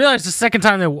 Then I realized the second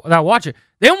time that I watched it,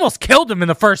 they almost killed him in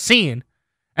the first scene.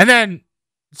 And then,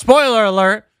 spoiler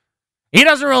alert, he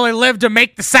doesn't really live to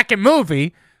make the second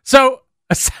movie. So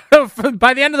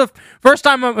by the end of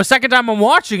the second time I'm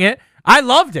watching it, I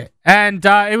loved it. And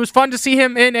it was fun to see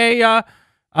him in a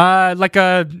like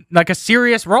a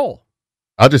serious role.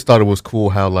 I just thought it was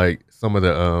cool how like some of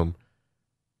the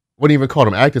wouldn't even call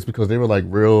them actors because they were like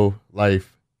real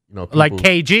life, people, like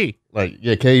KG.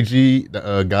 KG,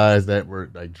 the guys that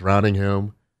were like drowning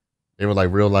him, they were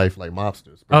like real life like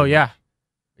mobsters. Oh yeah,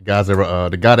 the guys that were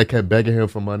the guy that kept begging him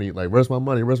for money, like where's my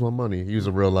money? Where's my money? He was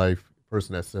a real life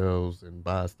person that sells and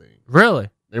buys things. Really?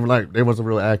 They wasn't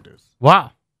real actors.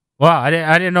 Wow, I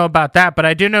didn't know about that, but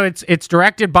I do know it's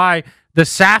directed by the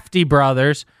Safdie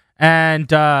brothers, and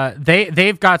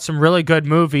they've got some really good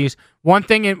movies. One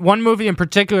movie in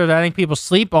particular that I think people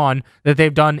sleep on that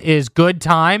they've done is Good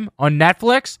Time on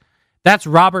Netflix. That's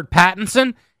Robert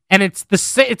Pattinson, and it's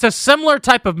a similar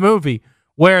type of movie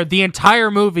where the entire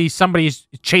movie somebody's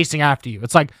chasing after you.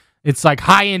 It's like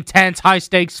high intense, high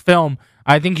stakes film.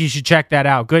 I think you should check that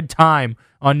out. Good Time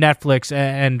on Netflix,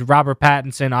 and Robert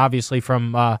Pattinson, obviously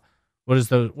from what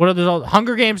are those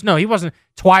Hunger Games? No, he wasn't.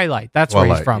 Twilight. That's where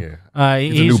he's from. Yeah.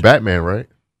 He's a new Batman, right?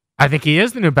 I think he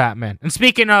is the new Batman. And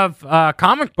speaking of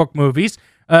comic book movies,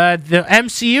 the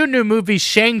MCU new movie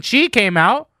Shang-Chi came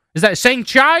out. Is that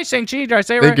Shang-Chi? Shang-Chi? Did I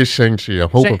say it right? I think it's Shang-Chi. I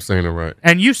hope I'm saying it right.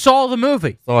 And you saw the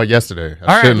movie. Saw it yesterday.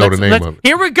 I shouldn't know the name of it.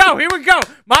 Here we go.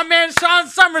 My man Sean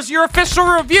Summers, your official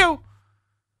review.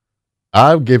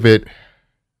 I'll give it,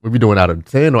 we'll be doing out of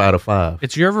 10 or out of 5?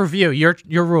 It's your review,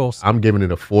 your rules. I'm giving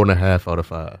it a 4.5 out of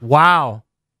 5. Wow.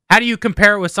 How do you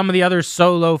compare it with some of the other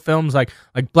solo films like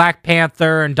Black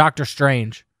Panther and Doctor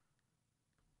Strange?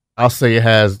 I'll say it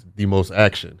has the most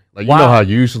action. Like, you know how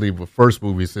usually with first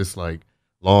movies, it's like,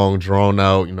 long, drawn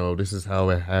out, this is how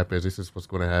it happens. This is what's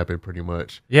going to happen pretty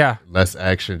much. Yeah. Less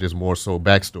action, just more so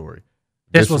backstory.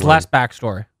 This was less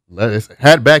backstory. It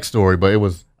had backstory, but it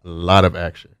was a lot of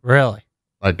action. Really?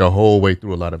 Like the whole way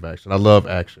through a lot of action. I love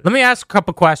action. Let me ask a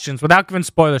couple questions without giving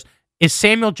spoilers. Is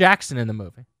Samuel Jackson in the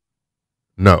movie?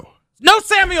 No. No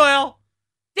Samuel L.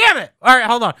 Damn it. All right,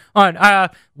 hold on.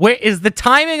 Where is the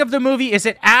timing of the movie? Is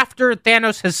it after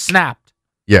Thanos has snapped?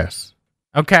 Yes.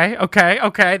 Okay.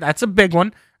 That's a big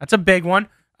one. Is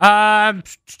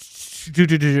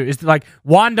like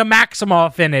Wanda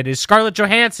Maximoff in it? Is Scarlett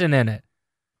Johansson in it?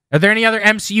 Are there any other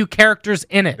MCU characters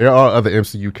in it? There are other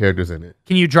MCU characters in it.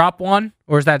 Can you drop one,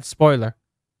 or is that spoiler?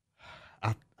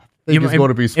 I think it's going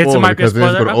to be spoiler because then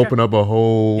it's going to open up a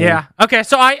whole. Yeah. Okay.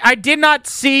 So I did not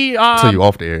see. Tell you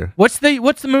off the air. What's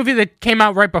the movie that came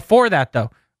out right before that though?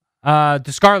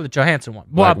 The Scarlett Johansson one.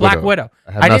 Black Widow.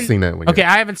 I have not seen that one yet. Okay,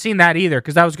 I haven't seen that either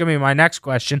because that was going to be my next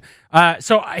question.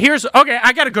 So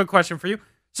I got a good question for you.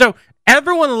 So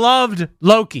everyone loved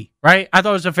Loki, right? I thought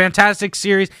it was a fantastic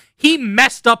series. He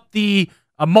messed up the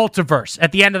multiverse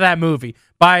at the end of that movie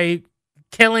by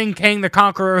killing Kang the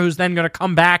Conqueror, who's then going to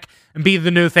come back and be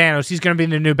the new Thanos. He's going to be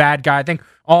the new bad guy. I think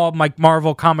all like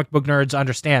Marvel comic book nerds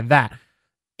understand that.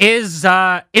 Is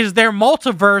there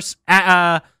multiverse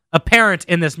apparent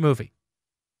in this movie?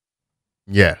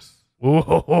 Yes.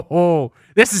 Ooh,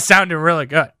 this is sounding really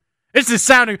good.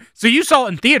 So you saw it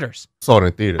in theaters. Saw it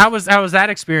in theaters. How was that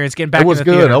experience getting back? It was in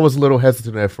the good. theater? I was a little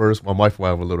hesitant at first. My wife and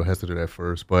I were a little hesitant at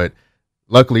first, but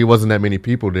luckily it wasn't that many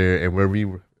people there, and where we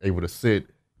were able to sit,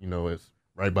 it's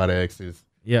right by the exits.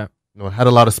 Yeah. Had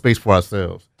a lot of space for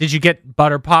ourselves. Did you get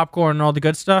butter popcorn and all the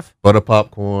good stuff? Butter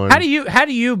popcorn. How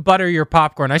do you butter your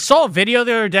popcorn? I saw a video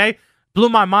the other day, blew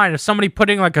my mind, of somebody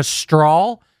putting like a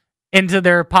straw into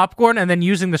their popcorn and then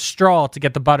using the straw to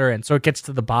get the butter in so it gets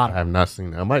to the bottom. I have not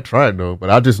seen that. I might try it though, but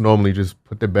I just normally just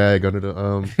put the bag under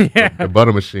the the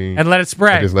butter machine and let it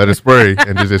spray. And just let it spray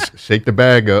and just shake the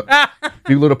bag up. A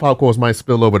few little popcorns might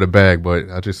spill over the bag, but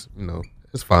I just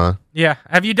it's fine. Yeah.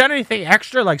 Have you done anything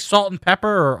extra like salt and pepper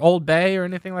or Old Bay or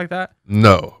anything like that?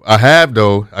 No, I have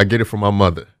though. I get it from my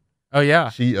mother. Oh yeah.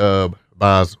 She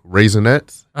buys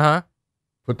Raisinets.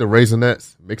 Put the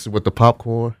Raisinets, mix it with the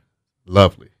popcorn.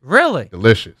 Lovely. Really?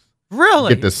 Delicious.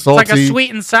 Really? Get the salty, it's like a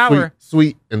sweet and sour.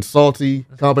 Sweet and salty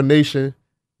combination.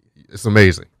 It's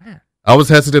amazing. Man. I was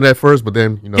hesitant at first, but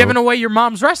then, Giving away your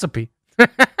mom's recipe.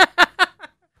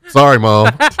 Sorry,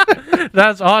 Mom.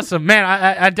 That's awesome. Man,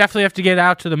 I definitely have to get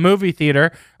out to the movie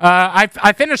theater.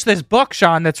 I finished this book,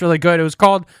 Sean, that's really good. It was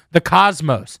called The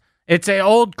Cosmos. It's an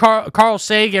old Carl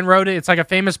Sagan wrote it. It's like a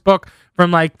famous book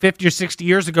from like 50 or 60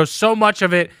 years ago. So much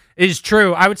of it is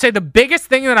true. I would say the biggest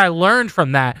thing that I learned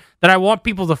from that I want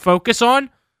people to focus on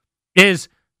is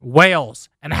whales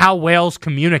and how whales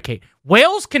communicate.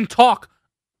 Whales can talk.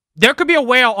 There could be a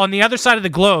whale on the other side of the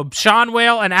globe, Sean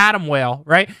whale and Adam whale,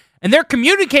 right? And they're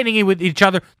communicating with each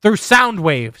other through sound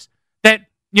waves that,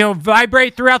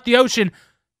 vibrate throughout the ocean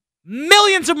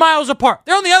millions of miles apart.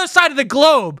 They're on the other side of the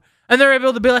globe, and they're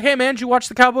able to be like, hey, man, did you watch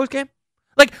the Cowboys game?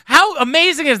 Like, how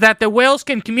amazing is that whales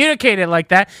can communicate it like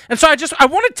that? And so I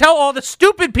want to tell all the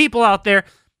stupid people out there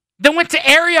that went to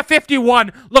Area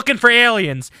 51 looking for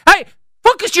aliens, hey,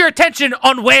 focus your attention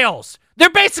on whales. They're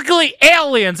basically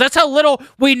aliens. That's how little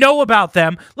we know about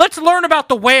them. Let's learn about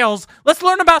the whales. Let's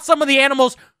learn about some of the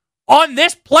animals on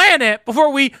this planet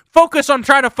before we focus on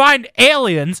trying to find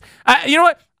aliens. You know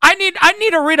what? I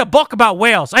need to read a book about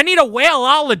whales. I need a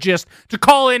whaleologist to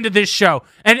call into this show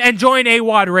and join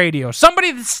AWOD Radio.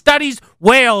 Somebody that studies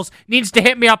whales needs to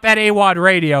hit me up at AWOD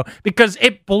Radio because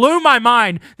it blew my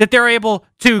mind that they're able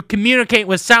to communicate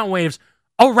with sound waves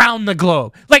around the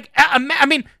globe. Like,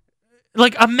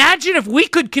 imagine if we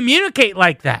could communicate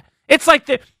like that. It's like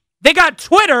they got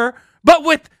Twitter,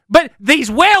 but these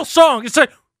whale songs. It's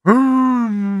like,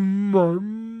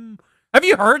 have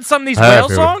you heard some of these whale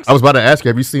songs? I was about to ask you,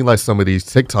 have you seen like some of these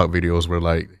TikTok videos where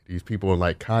like these people in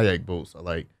like kayak boats are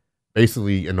like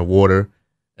basically in the water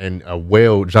and a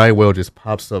giant whale just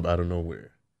pops up out of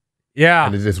nowhere. Yeah.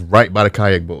 And it's just right by the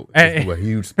kayak boat. It's a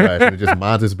huge splash and it just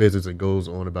minds its business and goes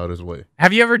on about its way.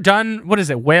 Have you ever done,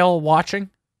 whale watching?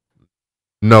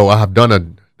 No, I have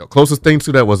done the closest thing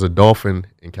to that was a dolphin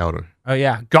encounter. Oh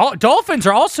yeah. Dolphins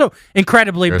are also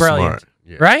incredibly brilliant. Smart.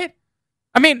 Yeah. Right?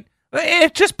 I mean,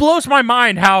 it just blows my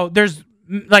mind how there's,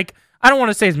 like, I don't want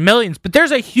to say it's millions, but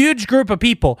there's a huge group of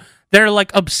people that are,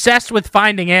 like, obsessed with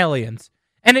finding aliens.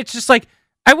 And it's just like,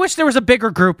 I wish there was a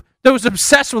bigger group that was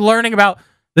obsessed with learning about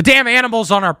the damn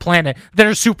animals on our planet that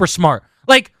are super smart.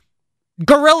 Like,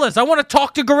 gorillas. I want to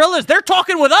talk to gorillas. They're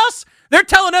talking with us. They're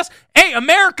telling us, hey,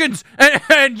 Americans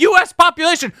and U.S.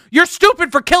 population, you're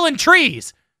stupid for killing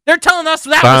trees. They're telling us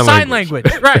that with sign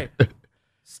language. Right.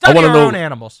 Study our own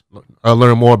animals. I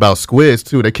learn more about squids,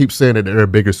 too. They keep saying that there are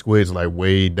bigger squids, like,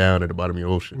 way down at the bottom of the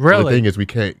ocean. Really? So the thing is, we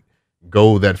can't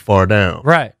go that far down.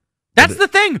 Right. That's the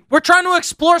thing. We're trying to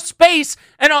explore space,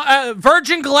 and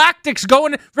Virgin Galactic's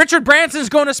going, Richard Branson's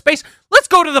going to space. Let's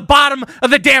go to the bottom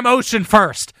of the damn ocean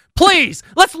first. Please.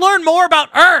 Let's learn more about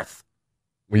Earth.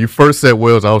 When you first said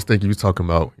whales, I was thinking you was talking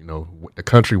about, the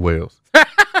country whales.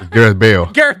 Gareth Bale.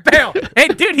 Gareth Bale. Hey,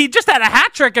 dude, he just had a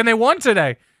hat trick, and they won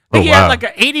today. I think he had like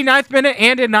an 89th minute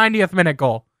and a 90th minute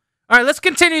goal. All right, let's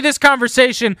continue this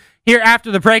conversation here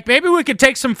after the break. Maybe we could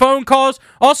take some phone calls.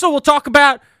 Also, we'll talk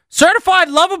about Certified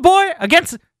Lover Boy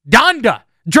against Donda.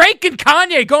 Drake and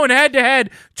Kanye going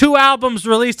head-to-head. 2 albums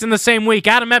released in the same week.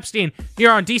 Adam Epstein here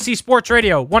on DC Sports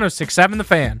Radio, 106.7 The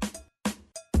Fan.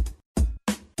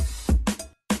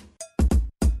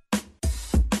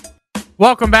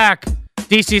 Welcome back.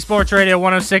 DC Sports Radio,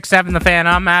 106.7 The Fan.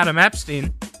 I'm Adam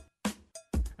Epstein.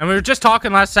 And we were just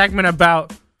talking last segment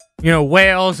about,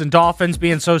 whales and dolphins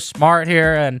being so smart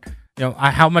here and,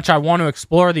 how much I want to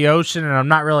explore the ocean, and I'm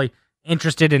not really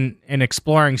interested in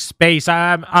exploring space.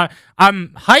 I'm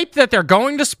hyped that they're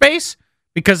going to space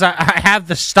because I have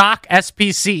the stock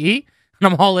SPCE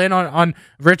and I'm all in on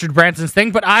Richard Branson's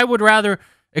thing, but I would rather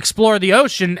explore the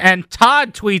ocean. And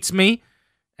Todd tweets me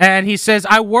and he says,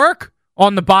 I work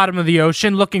on the bottom of the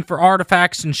ocean looking for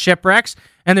artifacts and shipwrecks,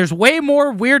 and there's way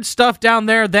more weird stuff down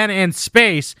there than in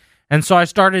space. And so I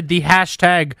started the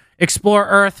hashtag Explore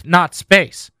Earth, not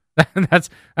space.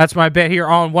 That's my bit here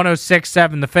on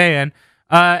 106.7 The Fan.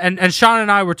 And Sean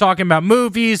and I were talking about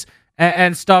movies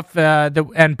and stuff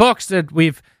and books that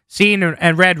we've seen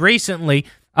and read recently.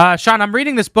 Sean, I'm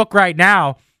reading this book right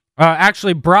now.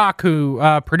 Actually, Brock, who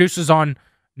produces on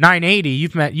 980,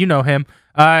 you know him.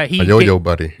 Yo-yo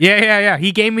buddy. Yeah.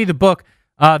 He gave me the book,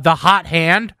 The Hot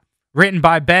Hand, written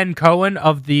by Ben Cohen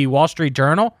of the Wall Street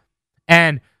Journal.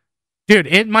 And, dude,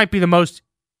 it might be the most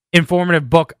informative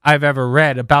book I've ever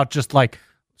read about just like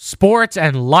sports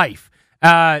and life.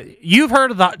 You've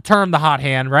heard of the term the hot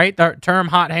hand, right? The term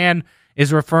hot hand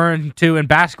is referring to in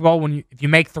basketball if you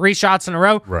make 3 shots in a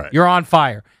row, right, you're on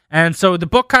fire. And so the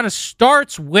book kind of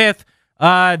starts with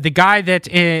the guy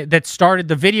that started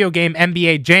the video game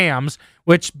NBA Jams,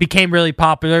 which became really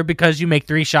popular because you make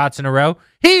 3 shots in a row,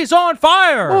 he's on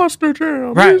fire. Monster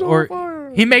Jam, right? He's or on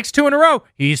fire. He makes 2 in a row,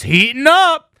 he's heating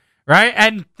up. Right,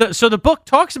 and so the book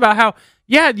talks about how,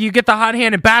 you get the hot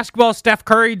hand in basketball. Steph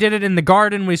Curry did it in the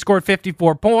Garden when he scored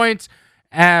 54 points.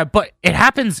 But it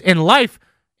happens in life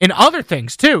in other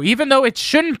things, too. Even though it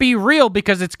shouldn't be real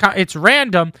because it's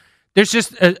random, there's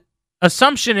just an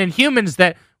assumption in humans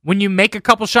that when you make a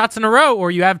couple shots in a row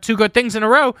or you have 2 good things in a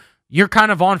row, you're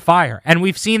kind of on fire. And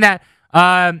we've seen that.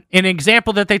 An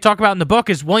example that they talk about in the book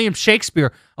is William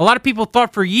Shakespeare. A lot of people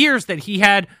thought for years that he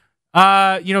had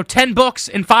 10 books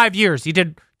in 5 years. He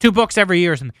did 2 books every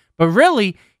year. But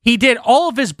really, he did all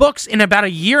of his books in about a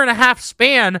 1.5 year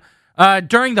span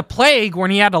during the plague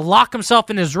when he had to lock himself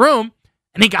in his room,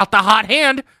 and he got the hot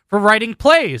hand for writing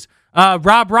plays.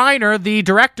 Rob Reiner, the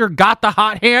director, got the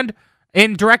hot hand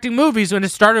in directing movies when it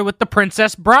started with The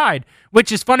Princess Bride,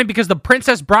 which is funny because The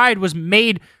Princess Bride was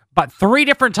made about 3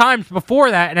 different times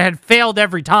before that and it had failed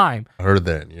every time. I heard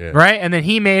that, yeah. Right? And then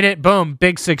he made it, boom,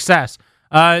 big success.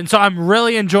 And so I'm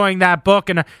really enjoying that book,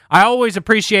 and I always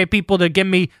appreciate people to give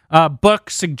me book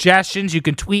suggestions. You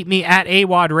can tweet me at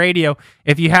AWOD Radio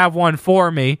if you have one for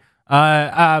me.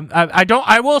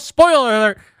 I will, spoiler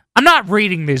alert, I'm not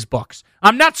reading these books.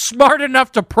 I'm not smart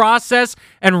enough to process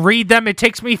and read them. It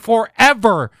takes me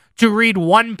forever to read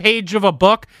 1 page of a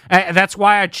book. That's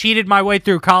why I cheated my way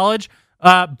through college.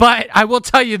 But I will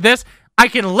tell you this, I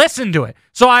can listen to it.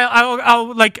 So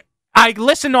I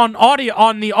listen on audio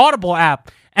on the Audible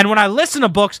app, and when I listen to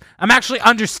books, I'm actually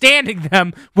understanding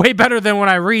them way better than when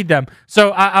I read them.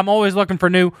 So I'm always looking for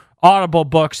new Audible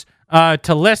books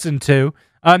to listen to.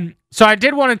 So I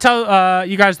did want to tell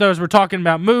you guys those. We're talking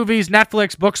about movies,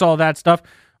 Netflix, books, all that stuff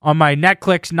on my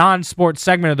Netflix non-sports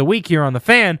segment of the week here on The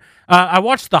Fan. I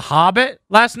watched The Hobbit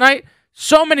last night.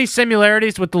 So many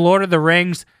similarities with The Lord of the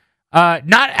Rings.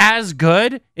 Not as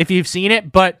good if you've seen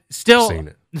it, but still. Seen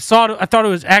it. I thought it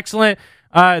was excellent.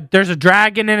 There's a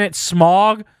dragon in it,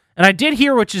 Smaug. And I did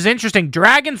hear, which is interesting,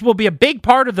 dragons will be a big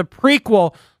part of the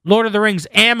prequel Lord of the Rings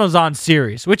Amazon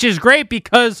series, which is great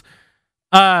because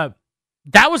that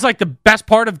was like the best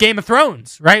part of Game of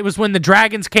Thrones, right? It was when the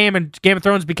dragons came and Game of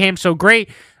Thrones became so great.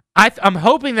 I'm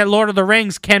hoping that Lord of the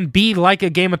Rings can be like a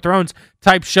Game of Thrones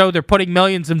type show. They're putting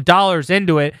millions of dollars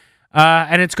into it.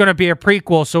 And it's going to be a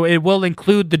prequel, so it will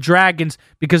include the dragons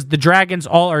because the dragons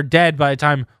all are dead by the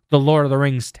time the Lord of the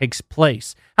Rings takes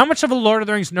place. How much of a Lord of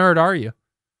the Rings nerd are you?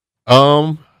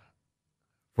 For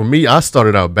me, I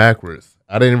started out backwards.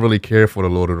 I didn't really care for the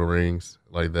Lord of the Rings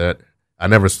like that. I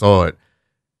never saw it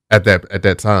at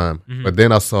that time. Mm-hmm. But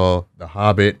then I saw The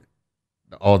Hobbit,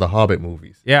 all the Hobbit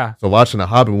movies. Yeah. So watching the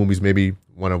Hobbit movies made me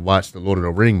want to watch the Lord of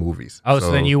the Rings movies. Oh,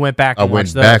 so then you went back and I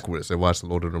went backwards and watched the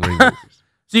Lord of the Rings movies.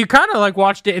 So you kind of like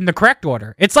watched it in the correct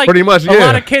order. It's like pretty much, a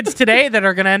lot of kids today that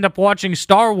are going to end up watching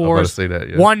Star Wars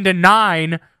 1 to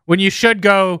 9 when you should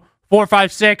go 4,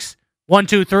 5, 6, 1,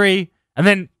 2, 3, and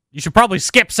then you should probably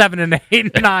skip 7 and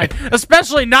 8 and 9,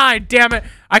 especially 9. Damn it!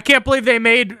 I can't believe they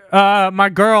made my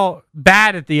girl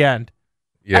bad at the end.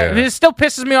 Yeah, it still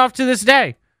pisses me off to this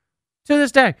day. To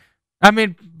this day. I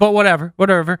mean, but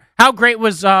whatever. How great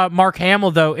was Mark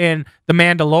Hamill, though, in The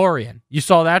Mandalorian? You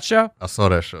saw that show? I saw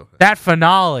that show. That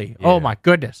finale. Yeah. Oh, my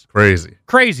goodness.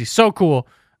 Crazy. So cool.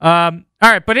 All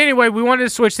right, but anyway, we wanted to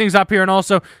switch things up here and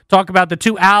also talk about the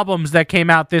 2 albums that came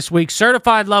out this week.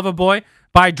 Certified Lover Boy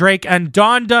by Drake and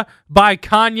Donda by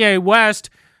Kanye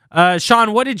West.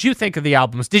 Sean, what did you think of the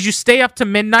albums? Did you stay up to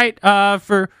midnight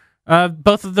for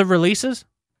both of the releases?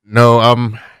 No,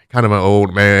 I'm kind of an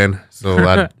old man, so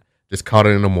I just caught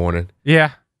it in the morning.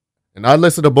 Yeah. And I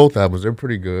listened to both albums. They're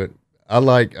pretty good. I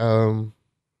like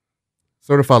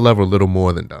Certified Lover a little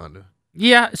more than Donda.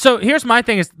 Yeah, so here's my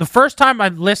thing. Is the first time I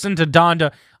listened to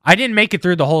Donda, I didn't make it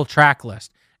through the whole track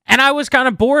list. And I was kind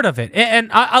of bored of it.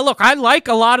 And I like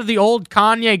a lot of the old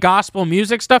Kanye gospel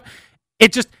music stuff.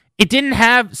 It didn't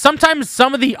have, sometimes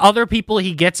some of the other people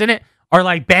he gets in it are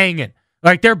like banging.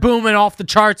 Like they're booming off the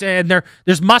charts and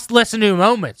there's must-listen to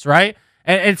moments, right?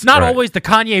 And it's not always the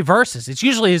Kanye verses. It's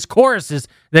usually his choruses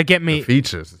that get me. The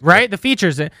features. Right? The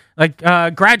features. Like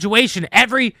Graduation,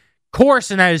 every chorus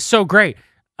in that is so great.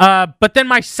 But then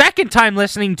my second time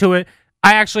listening to it,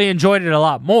 I actually enjoyed it a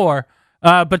lot more.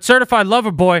 But Certified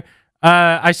Lover Boy,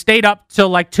 I stayed up till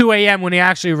like 2 a.m. when he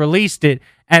actually released it,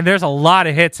 and there's a lot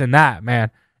of hits in that,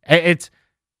 man. It's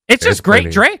just great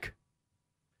plenty. Drake.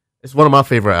 It's one of my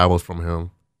favorite albums from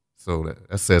him, so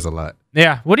that says a lot.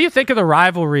 Yeah. What do you think of the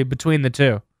rivalry between the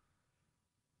two?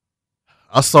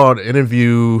 I saw the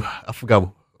interview. I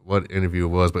forgot what interview it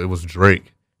was, but it was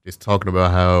Drake just talking about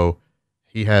how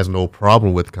he has no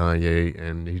problem with Kanye,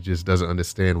 and he just doesn't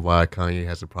understand why Kanye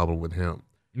has a problem with him.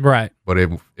 Right. But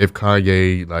if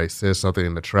Kanye like says something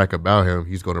in the track about him,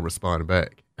 he's going to respond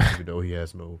back, even though he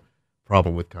has no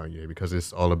problem with Kanye, because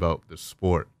it's all about the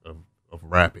sport of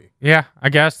rapping. Yeah, I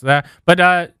guess that. But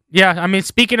yeah, I mean,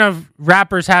 speaking of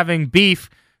rappers having beef,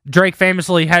 Drake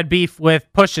famously had beef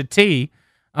with Pusha T.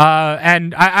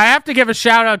 And I have to give a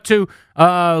shout out to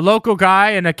a local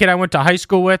guy and a kid I went to high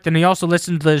school with, and he also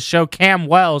listened to the show, Cam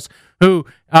Wells, who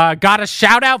got a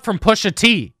shout out from Pusha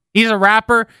T. He's a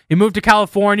rapper. He moved to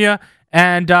California,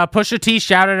 and Pusha T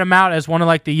shouted him out as one of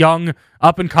like the young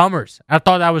up and comers. I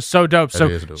thought that was so dope.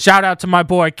 So dope. Shout out to my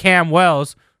boy Cam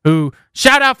Wells, who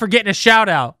shout out for getting a shout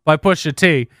out by Pusha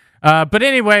T. But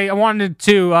anyway, I wanted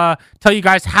to tell you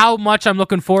guys how much I'm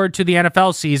looking forward to the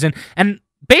NFL season. And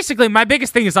basically, my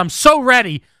biggest thing is I'm so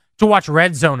ready to watch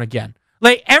Red Zone again.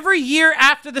 Like, every year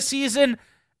after the season,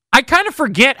 I kind of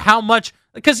forget how much,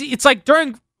 because it's like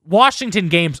during Washington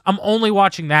games, I'm only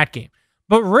watching that game.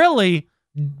 But really,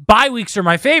 bye weeks are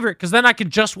my favorite, because then I can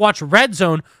just watch Red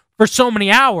Zone for so many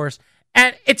hours.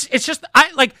 And it's just,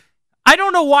 I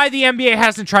don't know why the NBA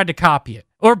hasn't tried to copy it,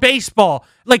 or baseball,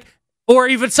 or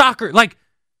even soccer. Like,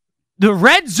 the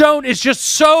Red Zone is just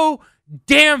so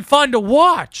damn fun to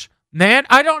watch, man.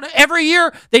 Every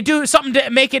year they do something to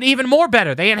make it even more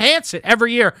better. They enhance it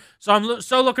every year. So I'm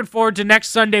so looking forward to next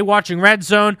Sunday watching Red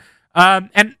Zone.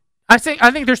 And I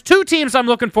think there's 2 teams I'm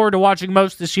looking forward to watching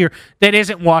most this year that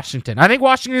isn't Washington. I think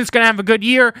Washington's going to have a good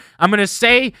year. I'm going to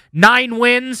say 9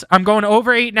 wins. I'm going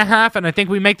over 8.5, and I think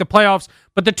we make the playoffs.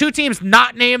 But the 2 teams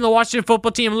not named the Washington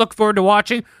football team I look forward to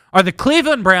watching are the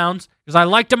Cleveland Browns, because I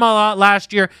liked them a lot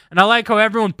last year, and I like how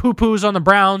everyone poo-poos on the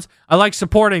Browns. I like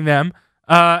supporting them.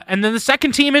 And then the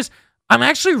second team is, I'm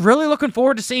actually really looking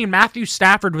forward to seeing Matthew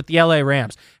Stafford with the LA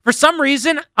Rams. For some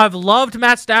reason, I've loved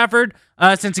Matt Stafford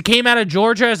since he came out of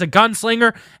Georgia as a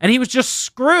gunslinger, and he was just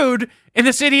screwed in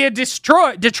the city of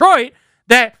Detroit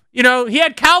that, he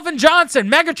had Calvin Johnson,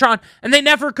 Megatron, and they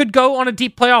never could go on a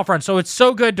deep playoff run. So it's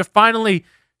so good to finally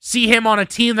see him on a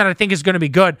team that I think is going to be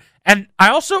good. And I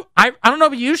don't know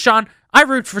about you, Sean, I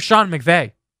root for Sean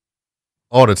McVay.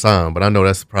 All the time, but I know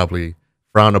that's probably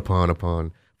frowned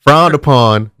upon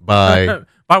by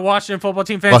by Washington football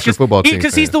team fans.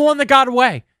 Because he's the one that got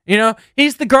away.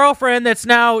 He's the girlfriend that's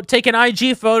now taking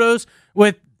IG photos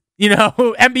with,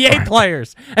 NBA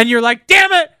players. And you're like,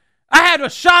 damn it, I had a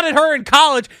shot at her in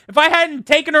college. If I hadn't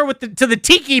taken her to the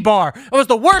tiki bar, it was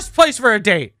the worst place for a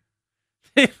date.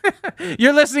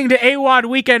 You're listening to AWOD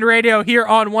Weekend Radio here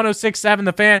on 106.7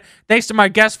 The Fan. Thanks to my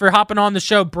guest for hopping on the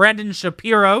show, Brendan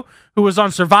Shapiro, who was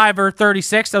on Survivor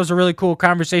 36. That was a really cool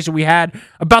conversation we had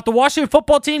about the Washington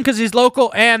football team, because he's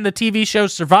local, and the TV show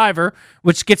Survivor,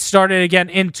 which gets started again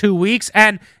in 2 weeks.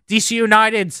 And DC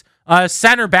United's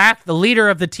center back, the leader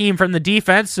of the team from the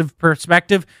defensive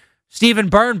perspective, Steven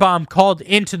Birnbaum, called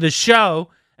into the show.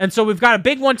 And so we've got a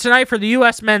big one tonight for the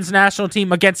U.S. men's national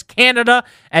team against Canada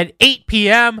at 8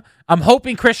 p.m. I'm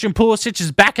hoping Christian Pulisic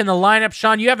is back in the lineup.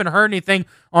 Sean, you haven't heard anything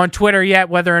on Twitter yet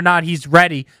whether or not he's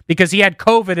ready, because he had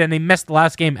COVID and he missed the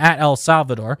last game at El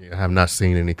Salvador. I have not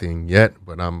seen anything yet,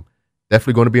 but I'm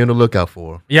definitely going to be on the lookout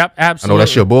for him. Yep, absolutely. I know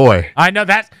that's your boy. I know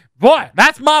that's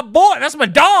my boy. That's my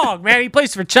dog, man. He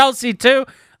plays for Chelsea too.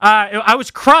 I was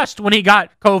crushed when he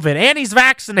got COVID, and he's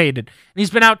vaccinated, and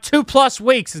he's been out 2+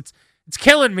 weeks. It's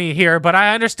killing me here, but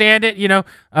I understand it. You know,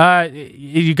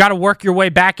 you got to work your way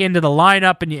back into the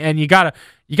lineup, and you got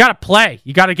to play.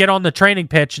 You got to get on the training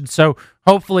pitch, and so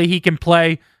hopefully he can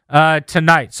play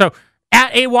tonight. So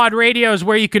at AWOD Radio is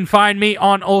where you can find me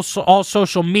on all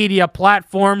social media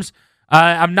platforms.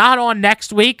 I'm not on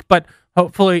next week, but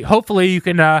hopefully you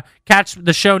can catch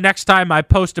the show next time I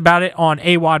post about it on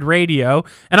AWOD Radio.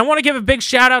 And I want to give a big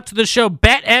shout out to the show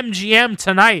BetMGM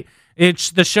tonight.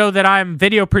 It's the show that I'm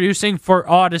video producing for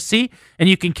Odyssey, and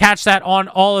you can catch that on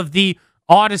all of the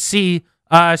Odyssey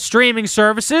streaming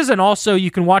services, and also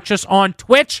you can watch us on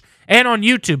Twitch and on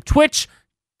YouTube.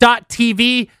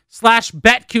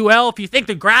 Twitch.tv/BetQL. If you think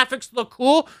the graphics look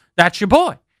cool, that's your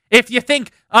boy. If you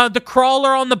think the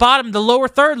crawler on the bottom, the lower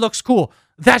third, looks cool,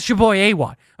 that's your boy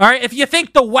AWOD. All right. If you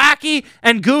think the wacky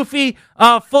and goofy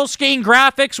full screen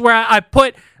graphics where I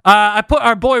put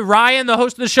our boy Ryan, the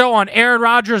host of the show, on Aaron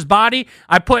Rodgers' body,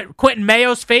 I put Quentin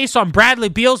Mayo's face on Bradley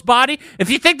Beal's body. If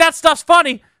you think that stuff's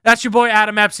funny, that's your boy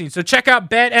Adam Epstein. So check out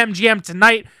BetMGM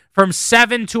tonight from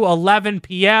 7 to 11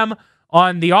 p.m.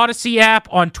 on the Odyssey app,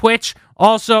 on Twitch.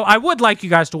 Also, I would like you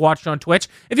guys to watch it on Twitch.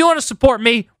 If you want to support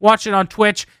me, watch it on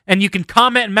Twitch, and you can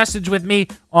comment and message with me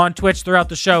on Twitch throughout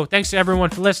the show. Thanks to everyone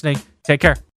for listening. Take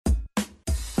care.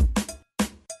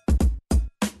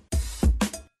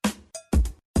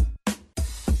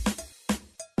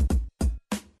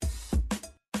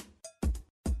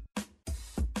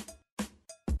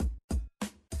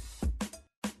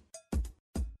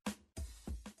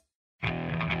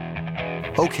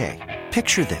 Okay,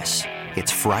 picture this.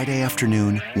 It's Friday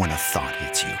afternoon when a thought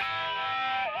hits you.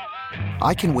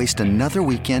 I can waste another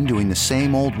weekend doing the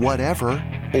same old whatever,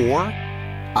 or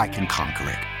I can conquer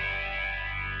it.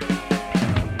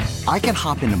 I can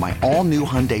hop into my all-new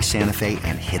Hyundai Santa Fe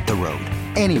and hit the road.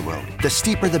 Any road. The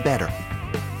steeper, the better.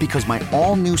 Because my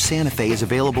all-new Santa Fe is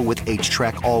available with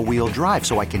H-Track all-wheel drive,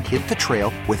 so I can hit the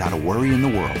trail without a worry in the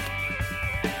world.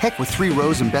 Heck, with 3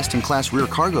 rows and best-in-class rear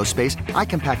cargo space, I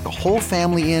can pack the whole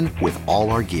family in with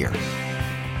all our gear.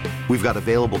 We've got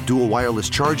available dual wireless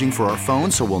charging for our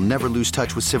phones, so we'll never lose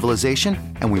touch with civilization,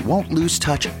 and we won't lose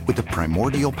touch with the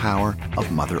primordial power of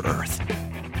Mother Earth.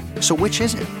 So which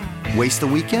is it? Waste the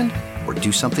weekend or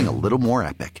do something a little more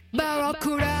epic?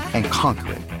 And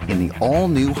conquer it in the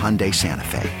all-new Hyundai Santa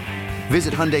Fe.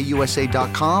 Visit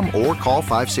HyundaiUSA.com or call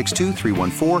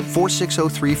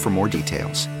 562-314-4603 for more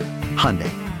details. Hyundai,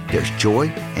 there's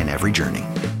joy in every journey.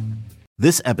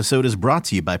 This episode is brought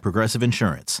to you by Progressive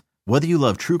Insurance. Whether you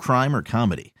love true crime or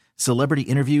comedy, celebrity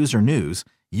interviews or news,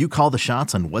 you call the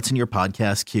shots on what's in your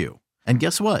podcast queue. And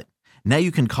guess what? Now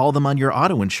you can call them on your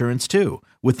auto insurance too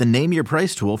with the Name Your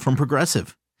Price tool from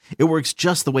Progressive. It works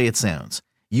just the way it sounds.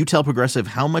 You tell Progressive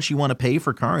how much you want to pay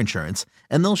for car insurance,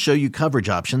 and they'll show you coverage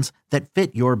options that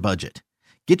fit your budget.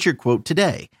 Get your quote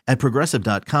today at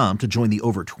Progressive.com to join the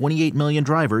over 28 million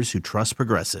drivers who trust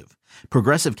Progressive.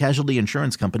 Progressive Casualty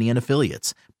Insurance Company and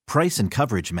Affiliates. Price and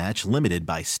coverage match limited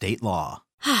by state law.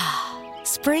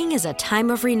 Spring is a time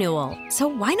of renewal, so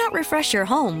why not refresh your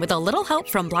home with a little help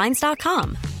from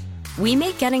Blinds.com? We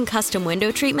make getting custom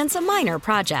window treatments a minor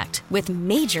project with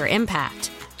major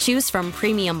impact. Choose from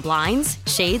premium blinds,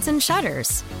 shades, and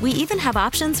shutters. We even have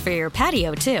options for your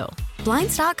patio, too.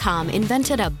 Blinds.com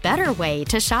invented a better way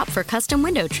to shop for custom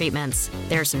window treatments.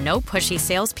 There's no pushy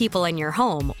salespeople in your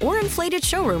home or inflated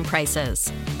showroom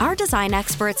prices. Our design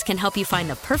experts can help you find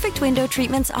the perfect window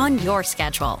treatments on your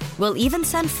schedule. We'll even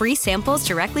send free samples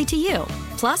directly to you.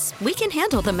 Plus, we can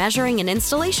handle the measuring and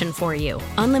installation for you.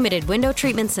 Unlimited window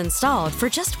treatments installed for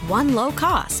just one low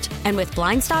cost. And with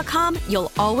Blinds.com,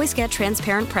 you'll always get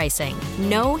transparent pricing.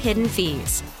 No hidden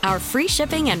fees. Our free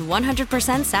shipping and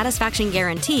 100% satisfaction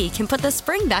guarantee can put the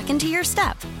spring back into your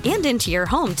step and into your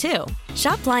home, too.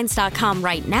 Shop Blinds.com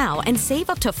right now and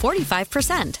save up to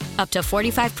 45%. Up to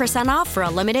 45% off for a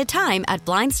limited time at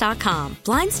Blinds.com.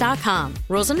 Blinds.com.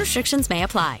 Rules and restrictions may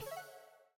apply.